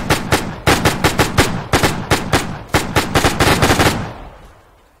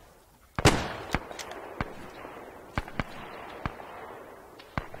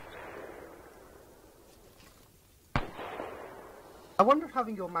 I wonder if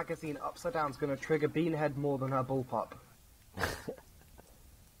having your magazine upside down is going to trigger Beanhead more than her bullpup.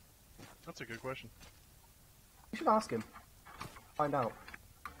 That's a good question. You should ask him. Find out.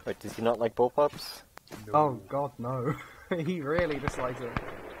 Wait, does he not like bullpups? No. Oh god, no. He really dislikes it.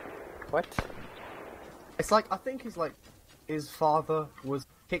 What? It's like, I think his father was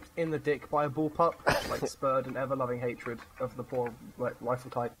kicked in the dick by a bullpup, like spurred an ever-loving hatred of the poor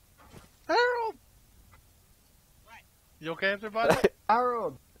rifle type. Harold! You okay up there, bud?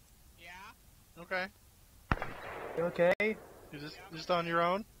 Harold! Yeah? Okay. You okay? You just on your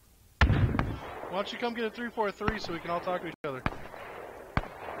own? Why don't you come get a 343 so we can all talk to each other?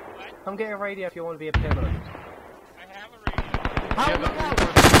 Come get a radio if you want to be a pillar. I have a radio. How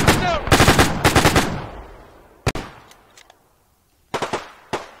Yeah,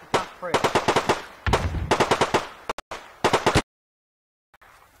 That's free.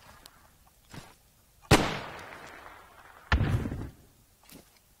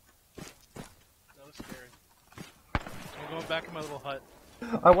 That was scary. I'm going back in my little hut.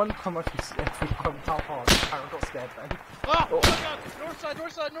 I wonder how much how hard I got scared then. Oh my god! North side,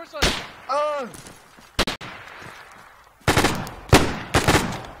 north side, north side! Oh!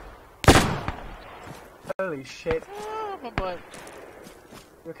 Holy shit. Oh, my butt.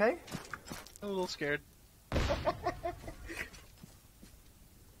 You okay? I'm a little scared.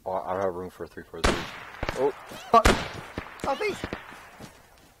 Oh, I don't have room for a 343. Oh. Fuck! Southeast!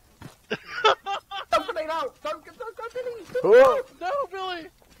 Don't grenade out! Don't go, Billy! Oh. No, Billy!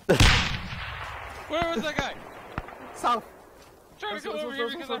 Where was that guy? South! I'm trying to go There's over here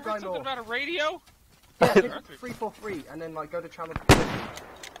also because a I guy heard something north. about a radio. Yeah, hit 343 and then like go to channel 50.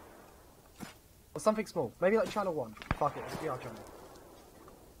 Or something small. Maybe like channel 1. Fuck it, it's VR channel.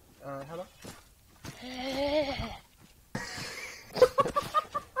 Hello?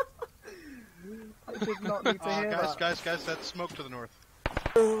 I did not need to hear that. Guys, that's smoke to the north.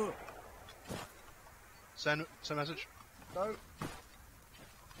 Send message. No.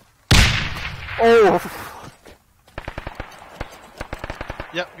 Oh!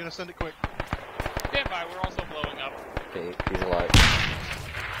 Yep, gonna send it quick. Stand by, we're also blowing up. Okay, he's alive.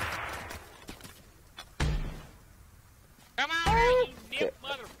 Come on, you nip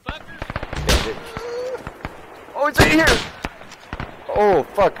motherfuckers! Oh, it's right here! Oh,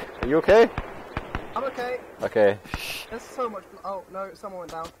 fuck. Are you okay? I'm okay. Okay. There's so much. Oh no, someone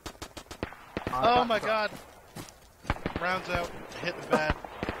went down. Oh my god. Rounds out. Hitting bad.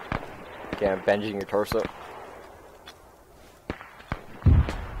 Okay, I'm bandaging your torso.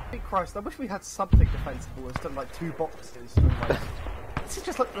 Sweet Christ, I wish we had something defensible instead of like 2 boxes. And, like, this is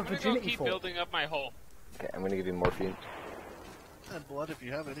just like the I'm gonna go virginity keep fort. building up my hole. Okay, I'm gonna give you morphine. And blood if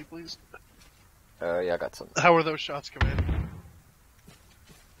you have any, please. Yeah, I got some. How are those shots coming in?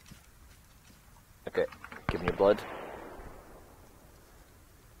 Okay, giving you blood.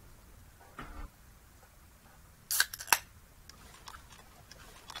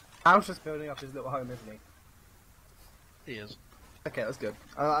 Al's just building up his little home, isn't he? He is. Okay, that's good.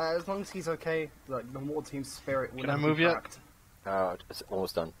 As long as he's okay, like the war team spirit will Can I never move be yet? cracked. It's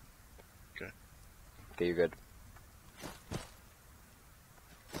almost done. Okay. Okay, you're good.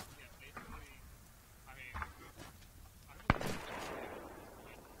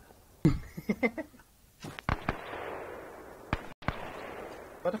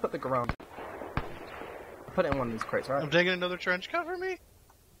 Where to put the ground? Put it in one of these crates, right? I'm digging another trench. Cover me.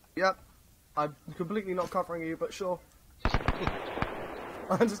 Yep. I'm completely not covering you, but sure.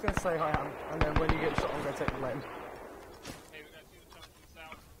 I'm just gonna say I am, and then when you get shot, I'm gonna take the blame. Hey, we got 2 coming from the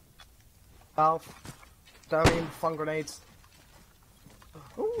south. Valve, Darien, fun grenades.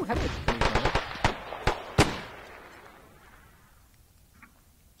 Ooh, hello.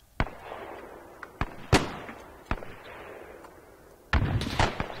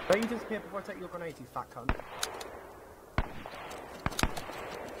 Don't you disappear before I take your grenade, you fat cunt.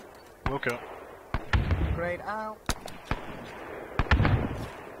 Woke up. Grenade out.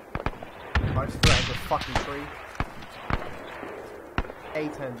 I just threw it over a fucking tree.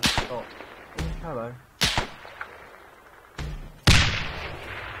 A10. Oh. Hello.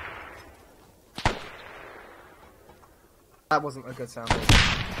 That wasn't a good sound.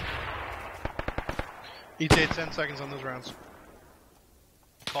 ETA 10 seconds on those rounds.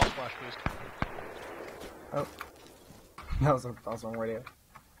 Call splash boost. Oh. That was wrong radio.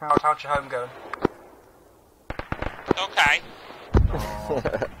 How's your home going? Okay.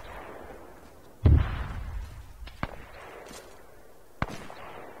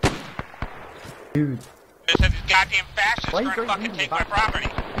 Dude. This is goddamn fascist Why are you trying to fucking drinking take the my back- property.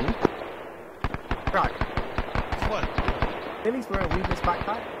 Right. What? Billy's wearing a weedless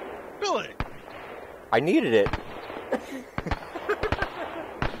backpack. Billy! I needed it.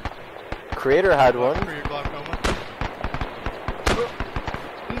 Creator had one. For your glaucoma.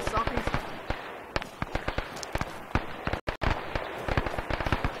 He's sucking.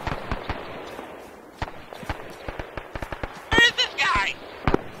 Where is this guy?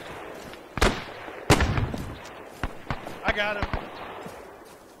 I got him.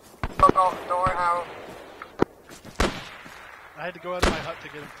 Fuck off, door out. I had to go out of my hut to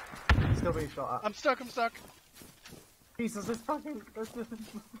get him. Still being shot at. I'm stuck. Jesus, this fucking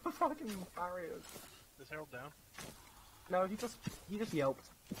barriers. Is Harold down? No, he just yelped.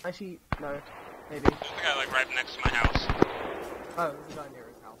 Actually, no. Maybe. There's the guy like right next to my house. Oh, there's a guy near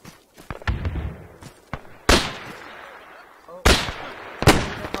his house. Oh.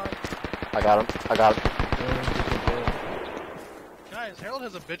 I got him. I got him. Guys, Harold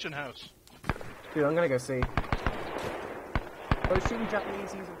has a bitchin' house. Dude, I'm gonna go see. Those shooting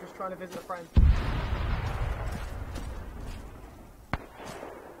Japanese are just trying to visit a friend.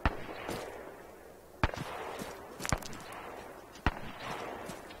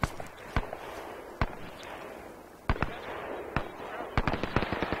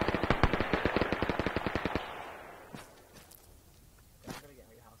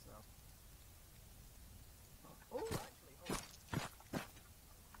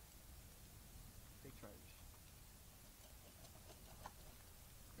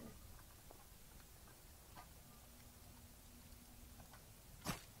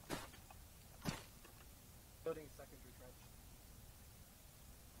 Building secondary trench.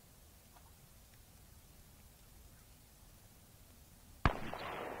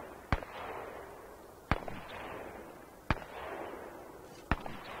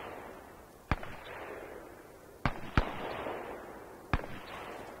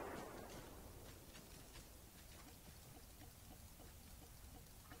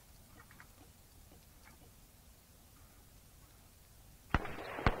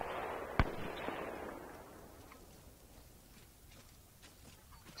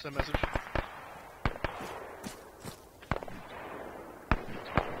 Send message.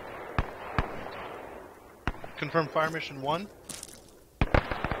 Confirm fire mission 1.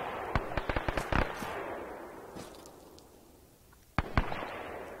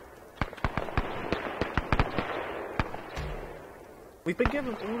 We've been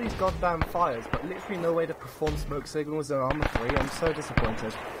given all these goddamn fires, but literally no way to perform smoke signals in ArmA 3. I'm so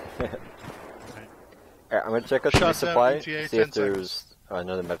disappointed. Alright, I'm gonna check out the Shots out, resupply, ETA, see 10 if there's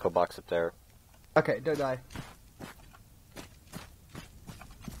another medical box up there. Okay, don't die.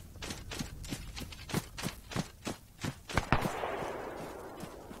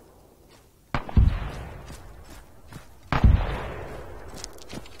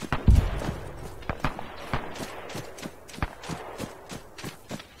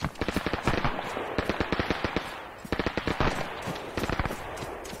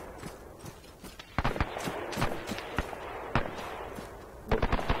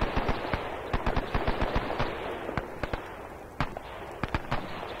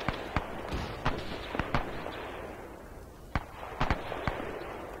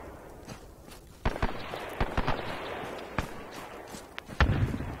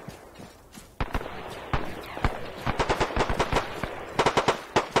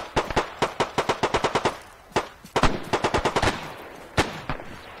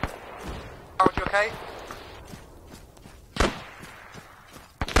 Harold, you okay?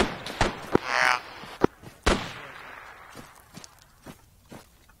 Yeah.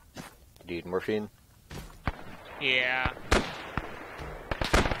 Do you need morphine? Yeah.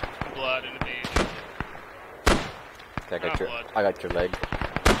 Blood in a vein. Okay, Not blood. I got your leg.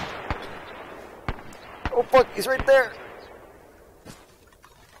 Oh fuck, he's right there!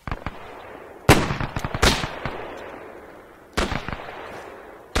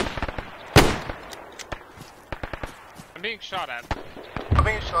 I'm being shot at. I'm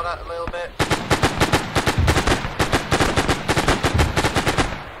being shot at a little bit.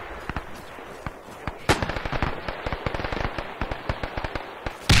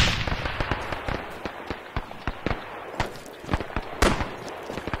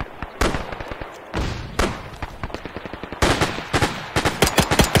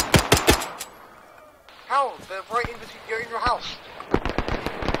 Harold, they're right in between, you're in your house.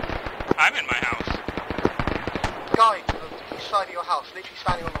 I'm in my house. Guy, to the east side of your house, literally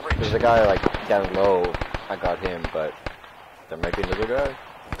standing on the ridge. There's a guy like down low, I got him, but there might be another guy.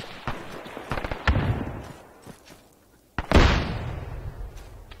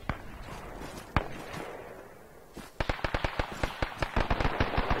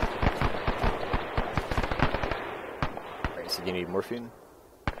 Alright, so you need morphine?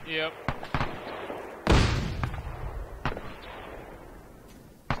 Yep.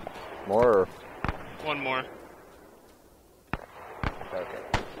 More or... One more. Okay.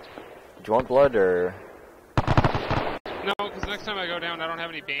 Do you want blood or... No, because next time I go down, I don't have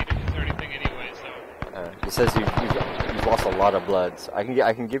any bandages or anything anyway, so... He says you've lost a lot of blood, so I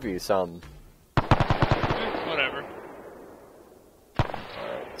can give you some. Whatever.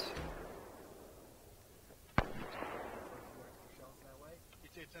 Alright. You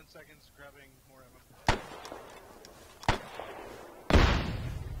take 10 seconds grabbing more ammo.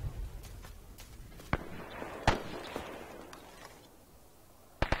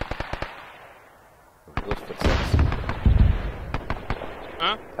 Those footsteps.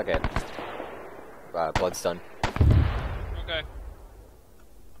 Huh? Okay. Blood's done. Okay.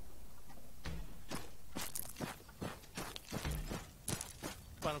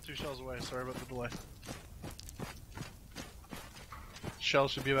 Final 2 shells away, sorry about the delay.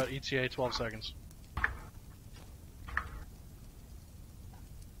 Shells should be about ETA 12 seconds.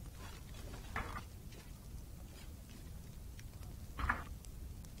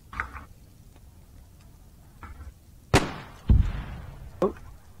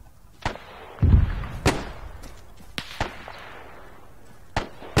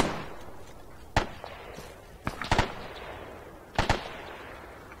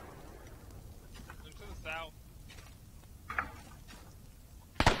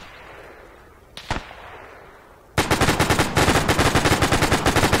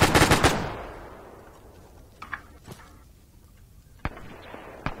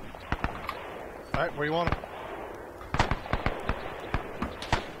 Alright, where you want it?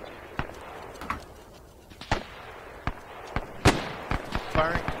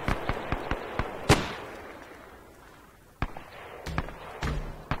 Firing.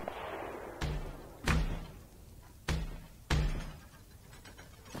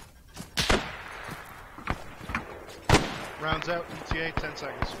 Rounds out, ETA 10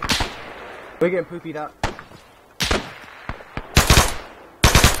 seconds. We're getting poopied out.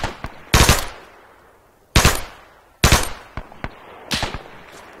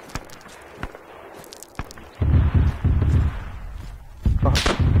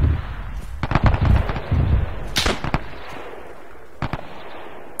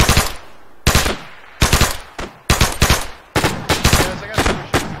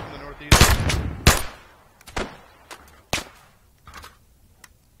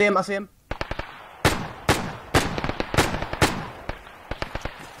 I see him.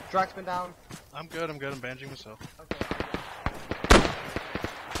 Drag's been down. I'm good, I'm bandaging myself. Okay.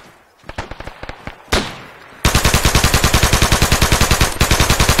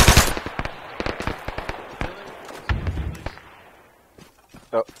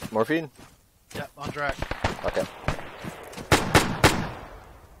 Oh, morphine? Yeah, on drag. Okay.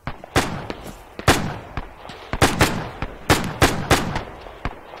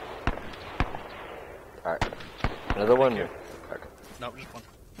 Alright. Another one? Okay. No, just one.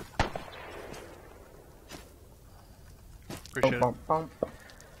 Appreciate it.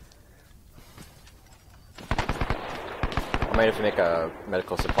 I might have to make a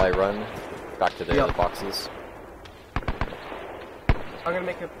medical supply run back to the other boxes. I'm gonna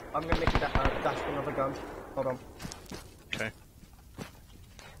make a dash for another gun. Hold on. Okay.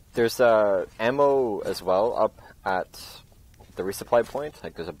 There's ammo as well up at the resupply point.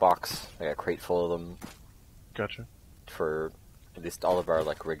 Like there's a box, like a crate full of them. Gotcha. For at least all of our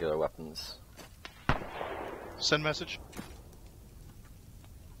like regular weapons. Send message.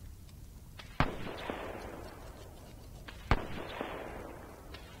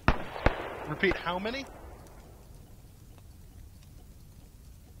 Repeat, how many?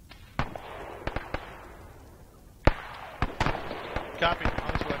 Copy,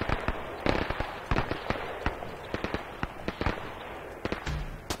 on its way.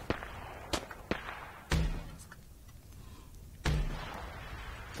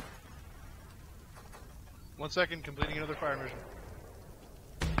 One second, completing another fire mission.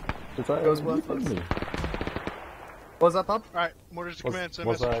 Goes well. What's up, Bob? Alright, orders to command, send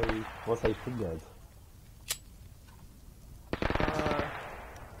message. Was I fingered?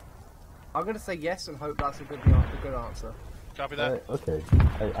 I'm gonna say yes and hope that's a good answer. Copy that. Okay.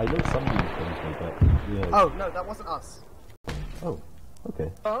 I know somebody pinged me, but yeah. Oh no, that wasn't us. Oh,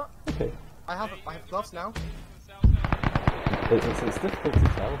 okay. Okay. I have gloves now. It's difficult to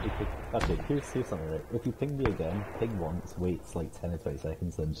tell because okay, here's something right. If you ping me again, ping once, wait like 10 or 20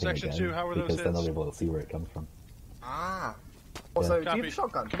 seconds, then ping Section again 2, how are those because then hits? I'll be able to see where it comes from. Ah. Also, do you Copy. have a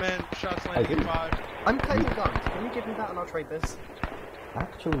shotgun? Command, shots I landing do. 5. I'm cutting guns. Can you give me that and I'll trade this?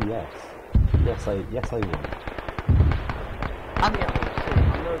 Actually, yes. Yes, I will. I'm no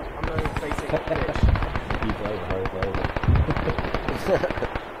basic bitch. You drive hard,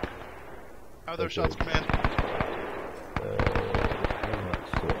 How are those shots, command? I'm not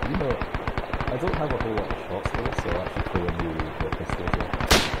sure. You know, I don't have a whole lot of shots for this, so I'll actually throw in the pistol as well.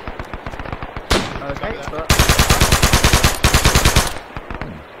 Okay, but...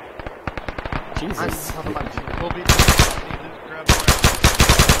 Jesus. I have a bunch. We'll be... need to grab the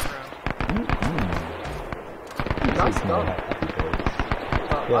Nice gun.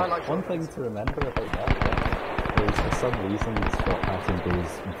 Yeah, I like one thing to remember about that is for some reason the spot pattern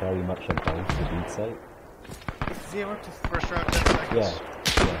goes very much above the bead sight. It's 0 to... first round, 10 seconds. Yeah.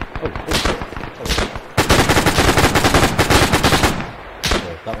 Oh,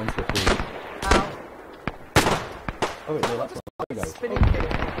 That one's for free. Ow. Oh wait, no, that's one. There we go. Spinning kick.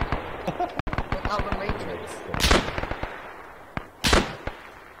 Without the matrix.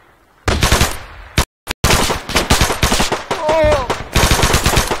 Oh!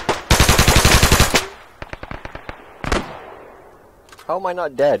 How am I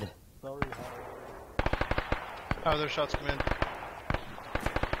not dead? Oh, their shots come in.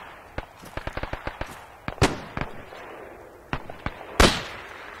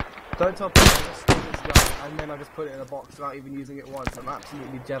 Don't tell people I just stole this gun and then I just put it in a box without even using it once. I'm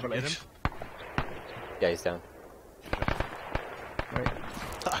absolutely devilish. Yeah, he's down. Right.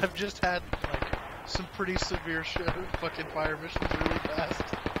 I've just had like some pretty severe fucking fire missions really fast.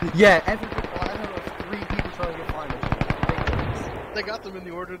 Yeah, I had like 3 people trying to get fire missions. They got them in the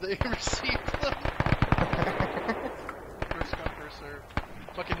order they received them. First come, first serve.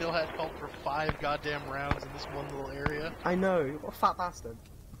 Fucking Nil had called for 5 goddamn rounds in this one little area. I know, what a fat bastard.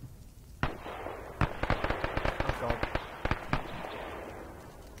 Oh god.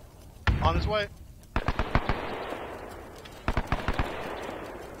 On his way.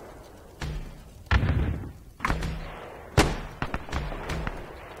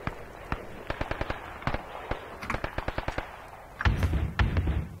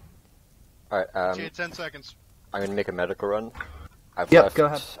 Alright, 10 seconds. I'm gonna make a medical run. Go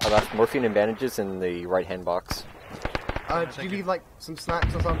ahead. I left morphine and bandages in the right-hand box. Did you leave like some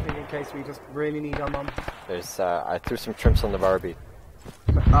snacks or something in case we just really need our mum? There's, I threw some shrimps on the Barbie.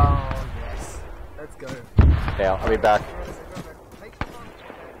 Oh, yes. Let's go. Okay, I'll be back.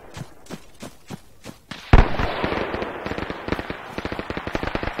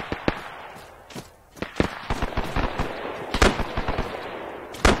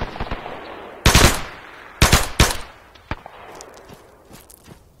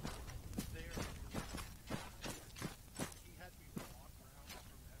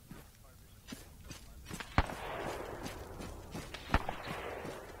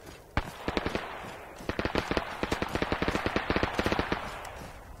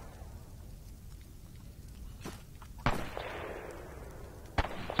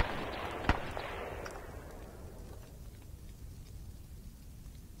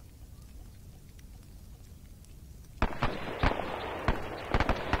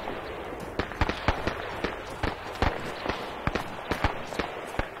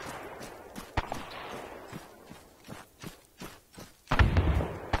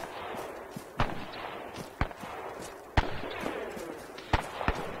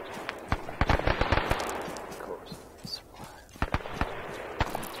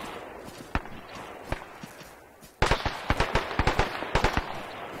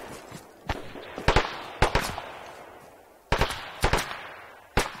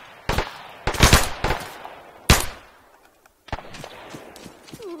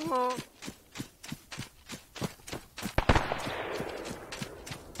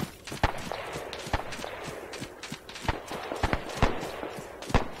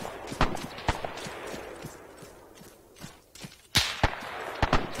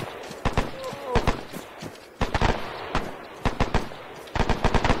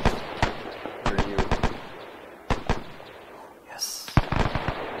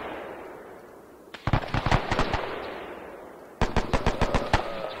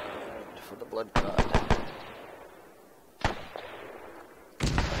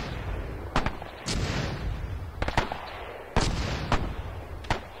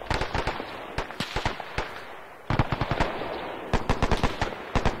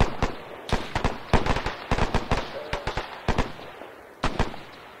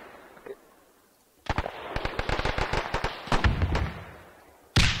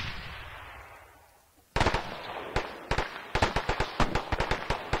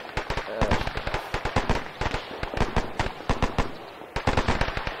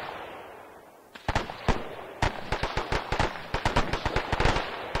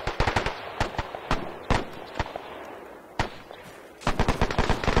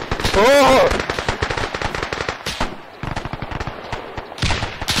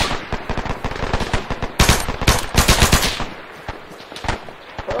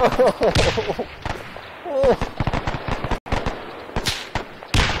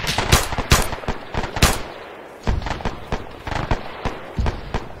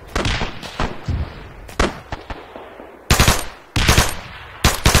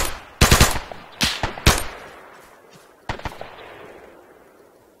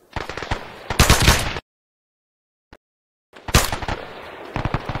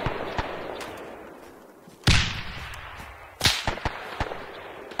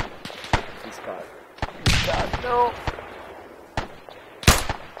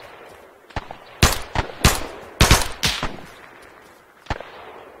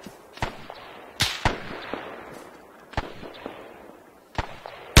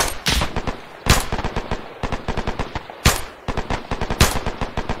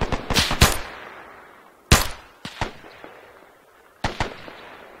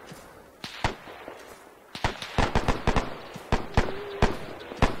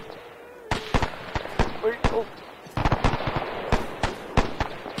 Wait, oh.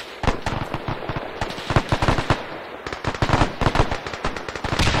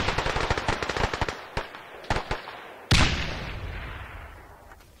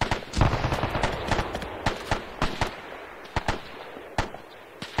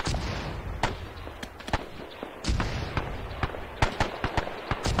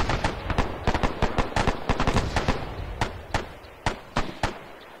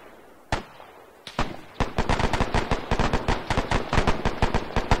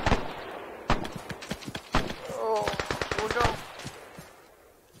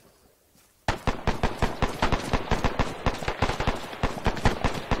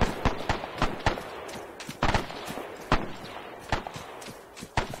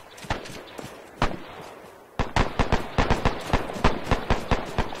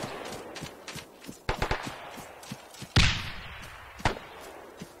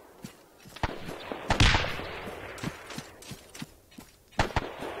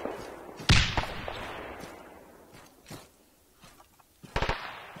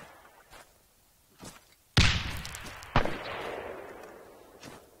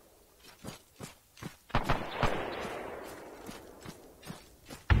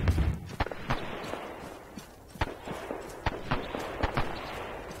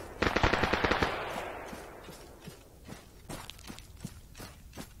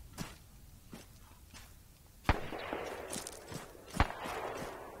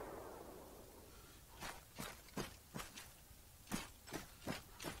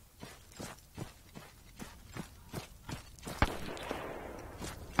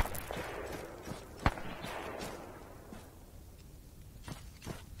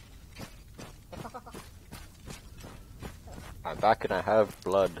 I'm back and I have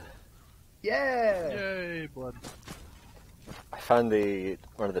blood. Yeah! Yay, blood. I found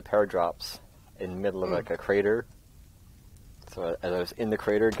one of the paradrops in the middle of like a crater. So as I was in the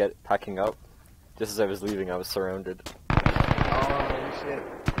crater packing up, just as I was leaving I was surrounded. Oh shit.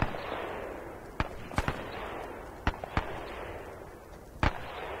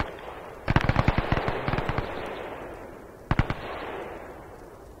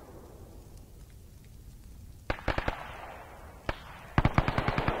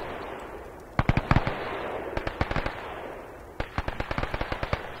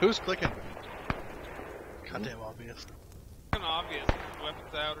 Who's clicking? Goddamn obvious. Fucking obvious.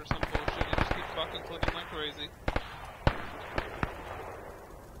 Weapons out or some bullshit. You just keep fucking clicking like crazy.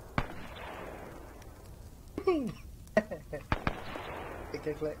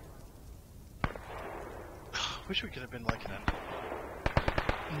 Click, click. Wish we could have been like in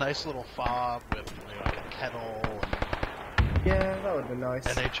a nice little fob with like a kettle and Yeah, that would have been nice.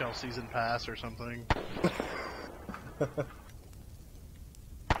 NHL season pass or something.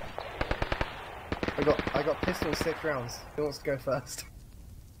 I got pistol and 6 rounds. Who wants to go first?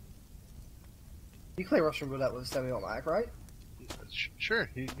 You play Russian roulette with a semi-automatic, right? Sure,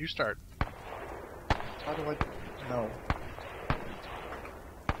 you start. How do I... No.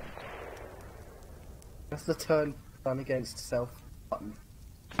 That's the turn against self button.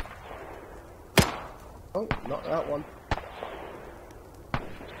 Oh, not that one.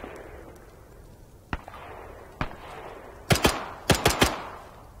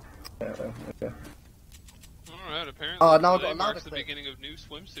 Okay. Alright, apparently Oh, now today I've got marks the click. beginning of new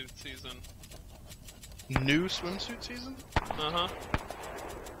swimsuit season. New swimsuit season? Uh-huh.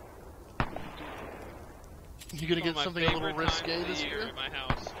 You gonna get my something a little favorite risque time of the this year? at my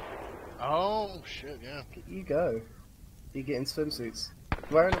house. Oh, shit, yeah. You go. You get in swimsuits.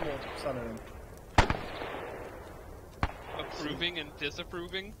 Wearing them or sunning them? Approving and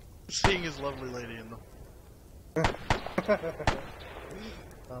disapproving. Seeing his lovely lady in them.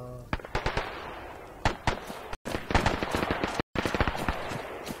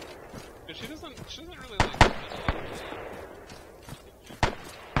 But she doesn't really like that.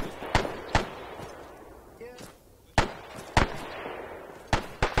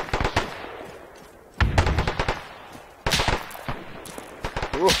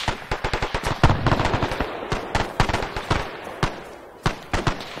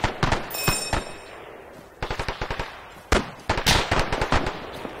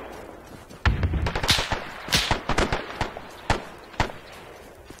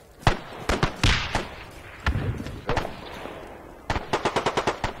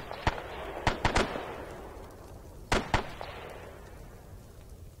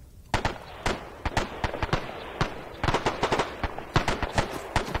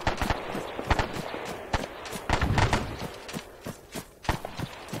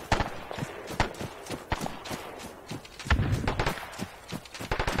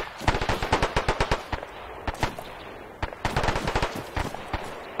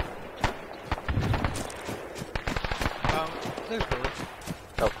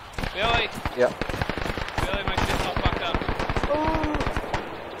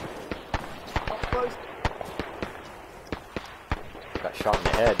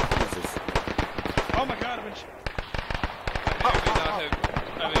 head. Jesus. Oh my god, I'm in.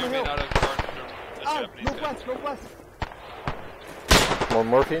 I may not have charged a Japanese northwest, northwest. More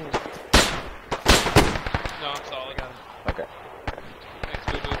morphine? No, I'm solid. Okay. Thanks,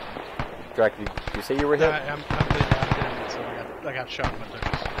 Boo Boo. Drac, did you say you were hit? Yeah, I'm down, so I got shot in my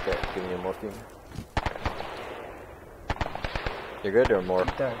thirties. Okay, give me a morphine. You're good or more?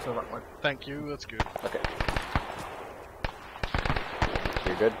 There, so that one. Thank you, that's good. Okay.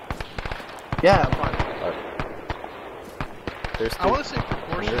 You're good? Yeah, I'm fine. Okay. There's I want to say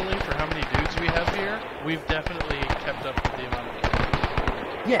proportionally for how many dudes we have here, we've definitely kept up with the amount of kills.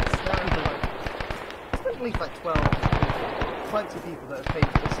 Yes, there are like, I at least like 12 people, 20 people that have paid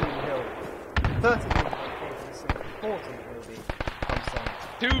for the single hill, 30 people that have paid for the single, 40 will be, I'm sorry.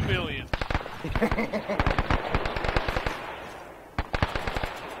 2 million.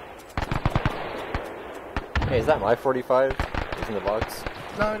 Hey, is that my 45? Is in the box?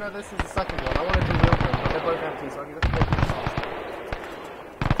 No, no, this is the second one. I want to do real quick, but they're both empty, so I can just take this off.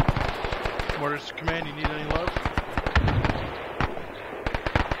 Orders to command, you need any love?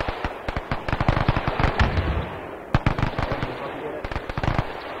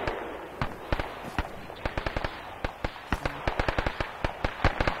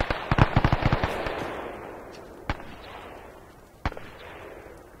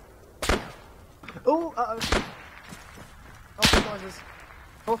 Oh, uh-oh. Optimizers.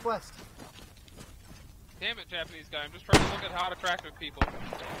 Northwest. Damn it, Japanese guy. I'm just trying to look at hot, attractive people.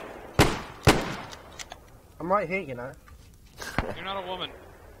 I'm right here, you know. You're not a woman.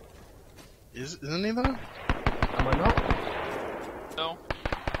 Isn't he though? Am I not? No.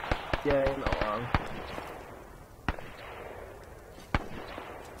 Yeah, you're not wrong.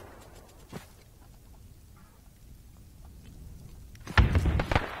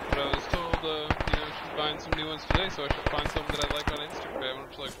 But I was told, she's buying some new ones today, so I should find some that I like on Instagram. I'm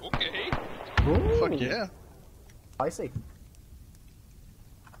just like, okay. Ooh. Fuck yeah. I see.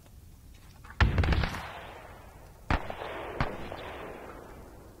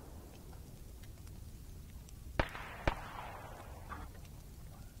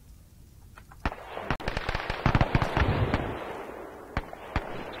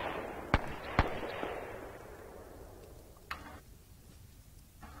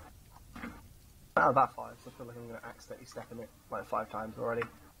 Out of that 5, so I feel like I'm going to accidentally step in it like 5 times already.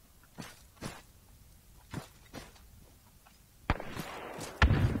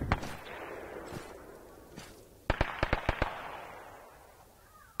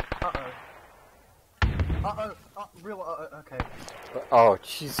 Okay. Oh,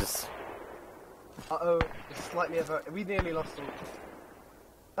 Jesus. Uh-oh, it's slightly over. We nearly lost them.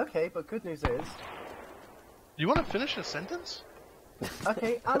 Okay, but good news is... You want to finish a sentence?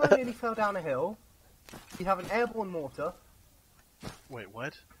 Okay, ArmA nearly fell down a hill. We have an airborne mortar. Wait,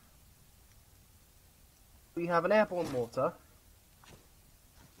 what? We have an airborne mortar.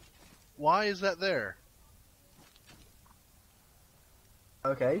 Why is that there?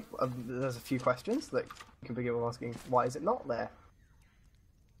 Okay, there's a few questions that you can begin with asking. Why is it not there?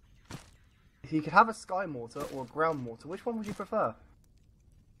 If you could have a sky mortar or a ground mortar, which one would you prefer?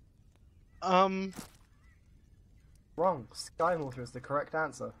 Wrong. Sky mortar is the correct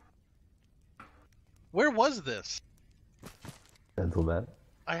answer. Where was this? Gentleman.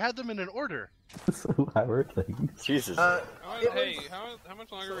 I had them in an order. So how are things? Jesus. Hey, how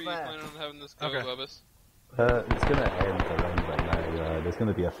much longer are you planning on having this go, Bubba's? It's gonna end around right now. There's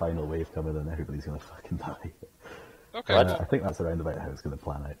gonna be a final wave coming and everybody's gonna fucking die. Okay. I think that's around about how it's gonna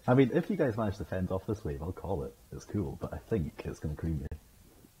plan out. I mean, if you guys manage to fend off this wave, I'll call it. It's cool, but I think it's gonna cream you.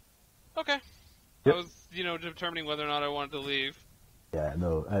 Okay. Yep. I was, determining whether or not I wanted to leave. Yeah,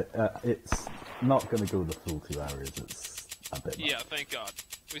 no, it's not gonna go the full 2 hours. It's a bit. Yeah, thank God.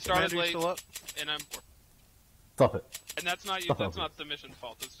 We started late, still up? and I'm bored. Stop it. And that's not you. Stop That's it. not the mission's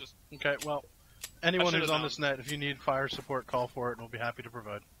fault. It's just. Okay, well, anyone who's on known. this net, if you need fire support, call for it, and we'll be happy to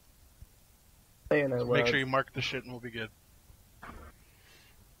provide. Say no Make sure you mark the shit, and we'll be good.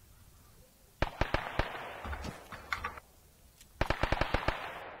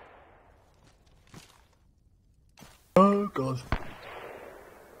 Oh god.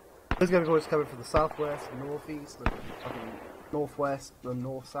 This guy was coming from the southwest, the northeast, the fucking northwest, the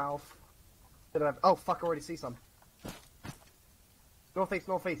north-south. Oh fuck, I already see some. Northeast,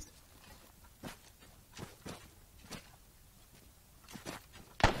 northeast.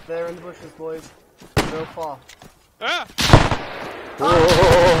 They're in the bushes, boys. Real far. Ah!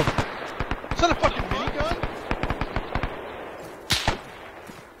 Is that a fucking minigun?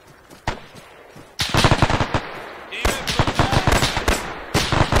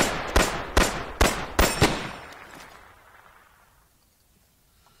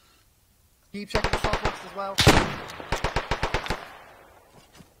 keep checking the southwest as well.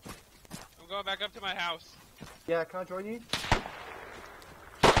 I'm going back up to my house. Yeah, can I join you?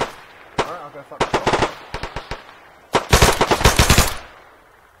 Alright, I'll go fuck myself.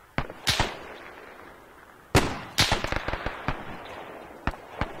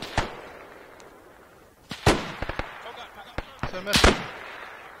 So message.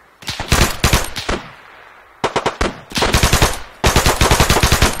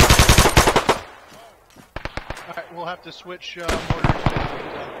 Alright, we'll have to switch mortars.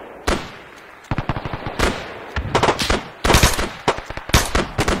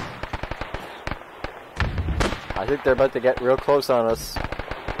 I think they're about to get real close on us.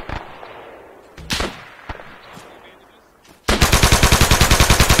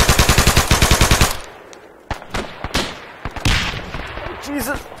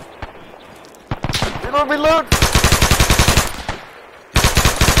 Jesus! Reload, reload!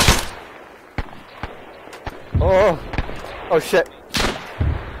 Oh! Oh shit!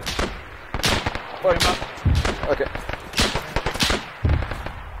 Okay.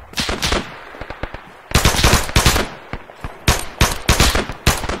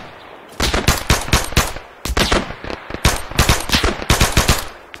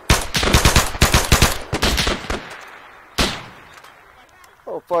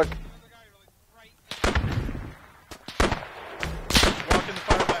 Oh fuck. Walk in the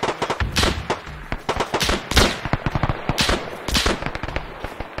fire back.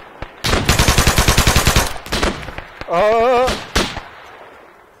 Oh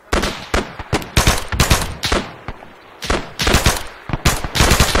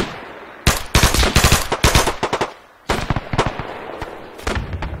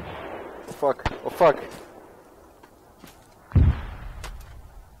fuck. Oh fuck.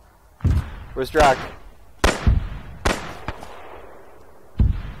 Where's Drac?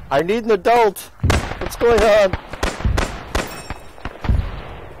 I need an adult! What's going on?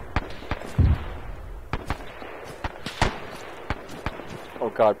 Oh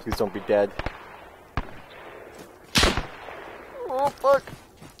god, please don't be dead. Oh fuck!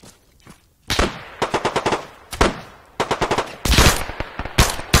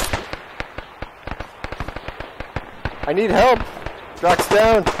 I need help! Drac's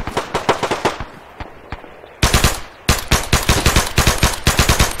down!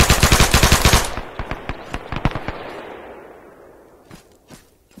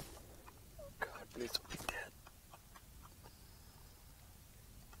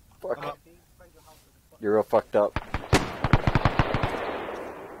 Fuck. You're real fucked up.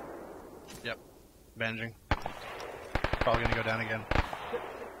 Yep. Bandaging. Probably gonna go down again.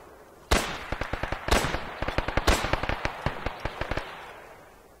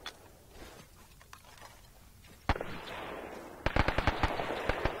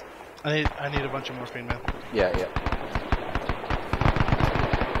 I need a bunch of morphine, man. Yeah, yeah.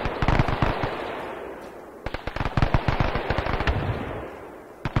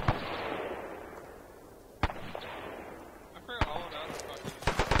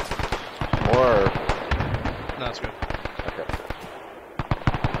 More. No, that's good. Okay.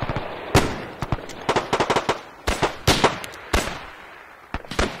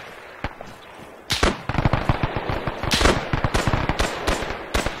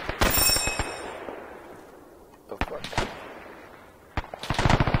 The fuck?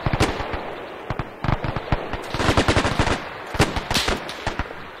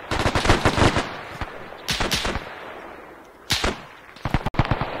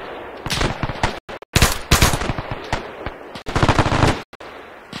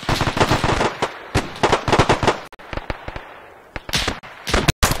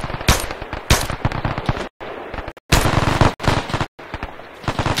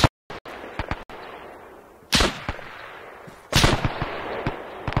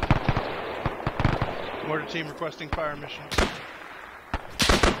 Mortar team requesting fire mission.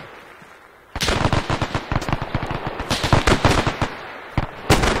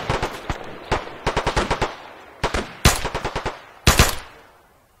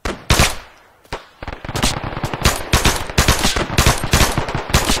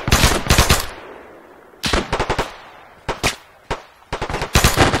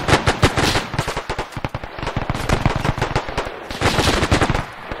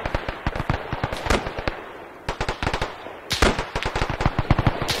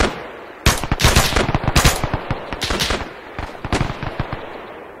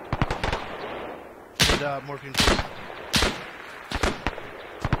 Morphine, please.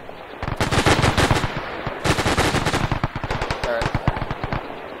 Alright.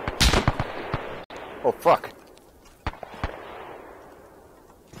 Oh fuck.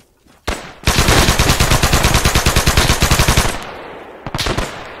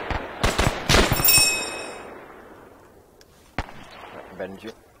 behind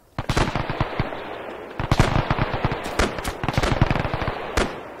you.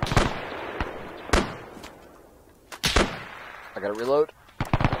 I gotta reload.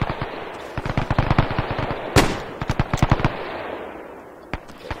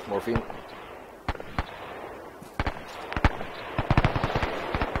 Okay, morphine.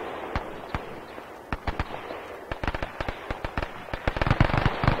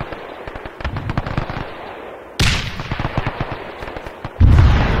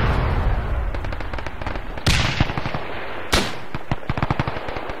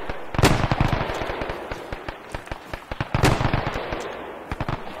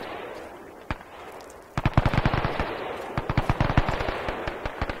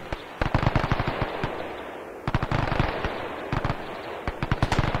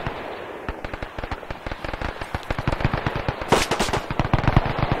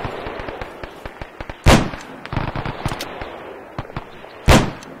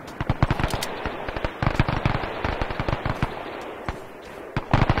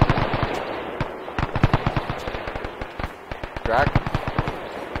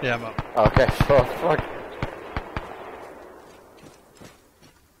 Yeah, I'm up. Okay, oh fuck.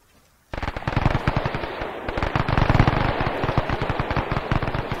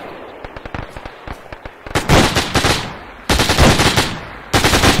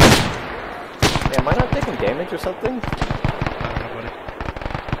 Yeah, am I not taking damage or something? I don't know, buddy.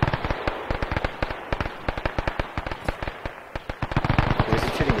 Or is he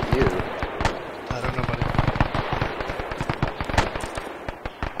shooting at you? I don't know, buddy.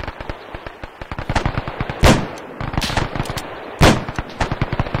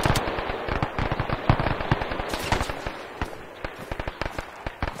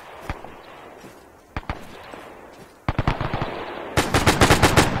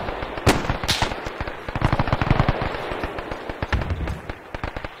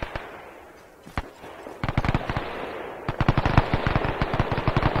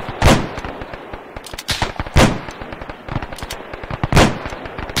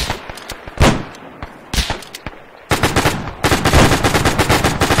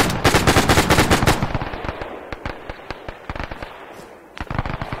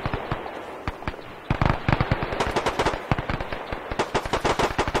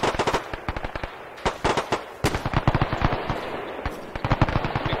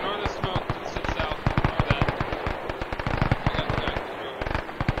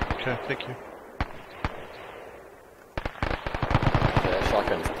 Okay, thank you. Yeah,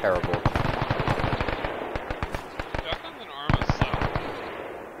 shotgun is terrible. Shotguns and ArmA suck.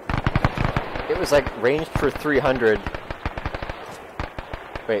 It was like ranged for 300.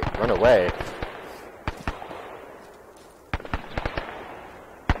 Wait, run away.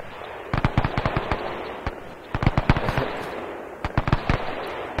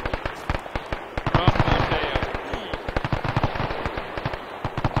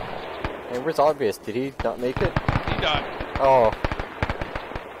 Hey, where's Obvious? Did he not make it? He died. Oh.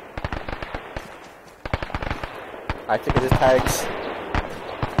 I think it is tags.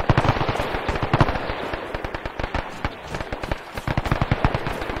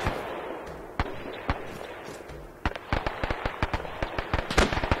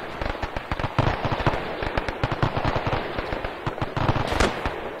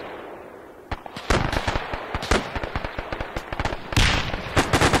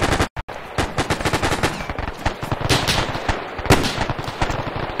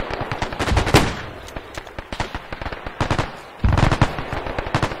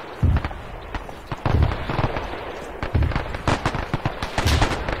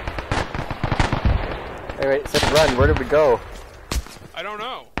 Hey, wait, it said run. Where did we go? I don't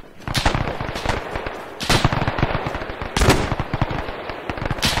know.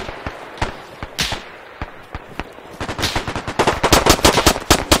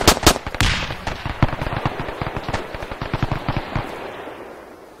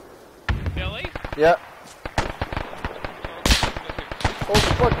 Billy? Yeah. Oh,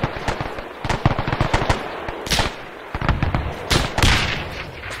 fuck.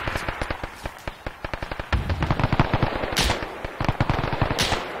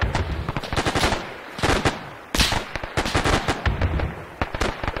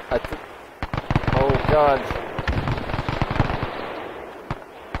 Oh god.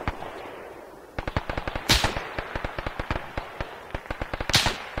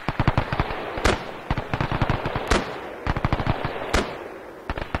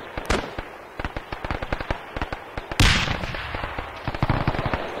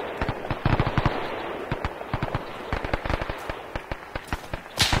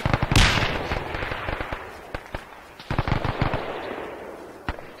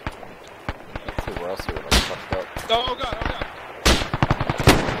 else we would have fucked up. Oh god, oh god.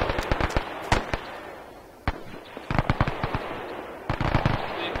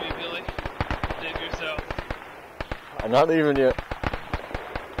 Leave me, Billy. Save yourself. I'm not leaving you.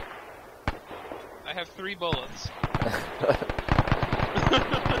 I have 3 bullets.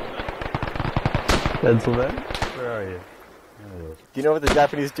 Pennsylvania? Where are you? Do you know what the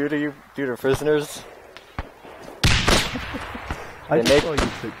Japanese do to prisoners? I just saw you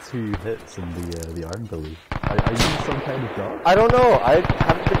took 2 hits in the arm belly. Are you some kind of dog? I don't know. I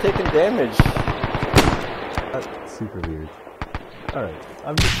haven't been taking damage. That's super weird. Alright,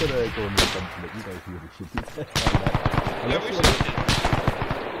 I'm just gonna go and make something that you guys really should do. Yeah, we should.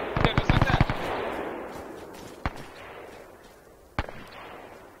 Yeah, just like that.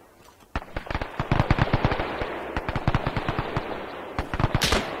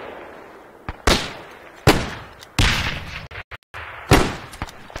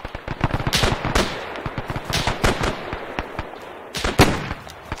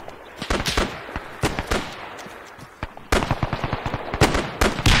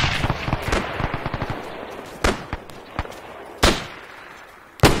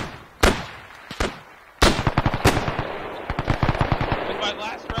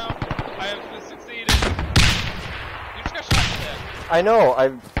 I know. I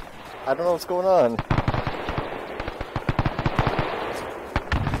don't know what's going on.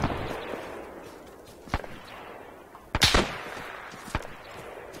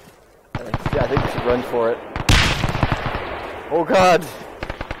 Yeah, I think we should run for it. Oh god!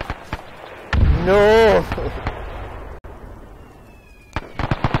 No!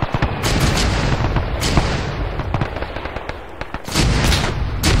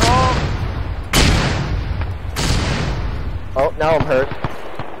 Oh, now I'm hurt.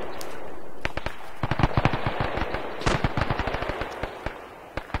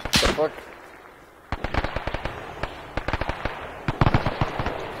 What the fuck?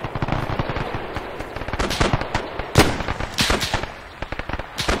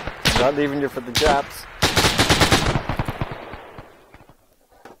 I'm not leaving you for the Japs.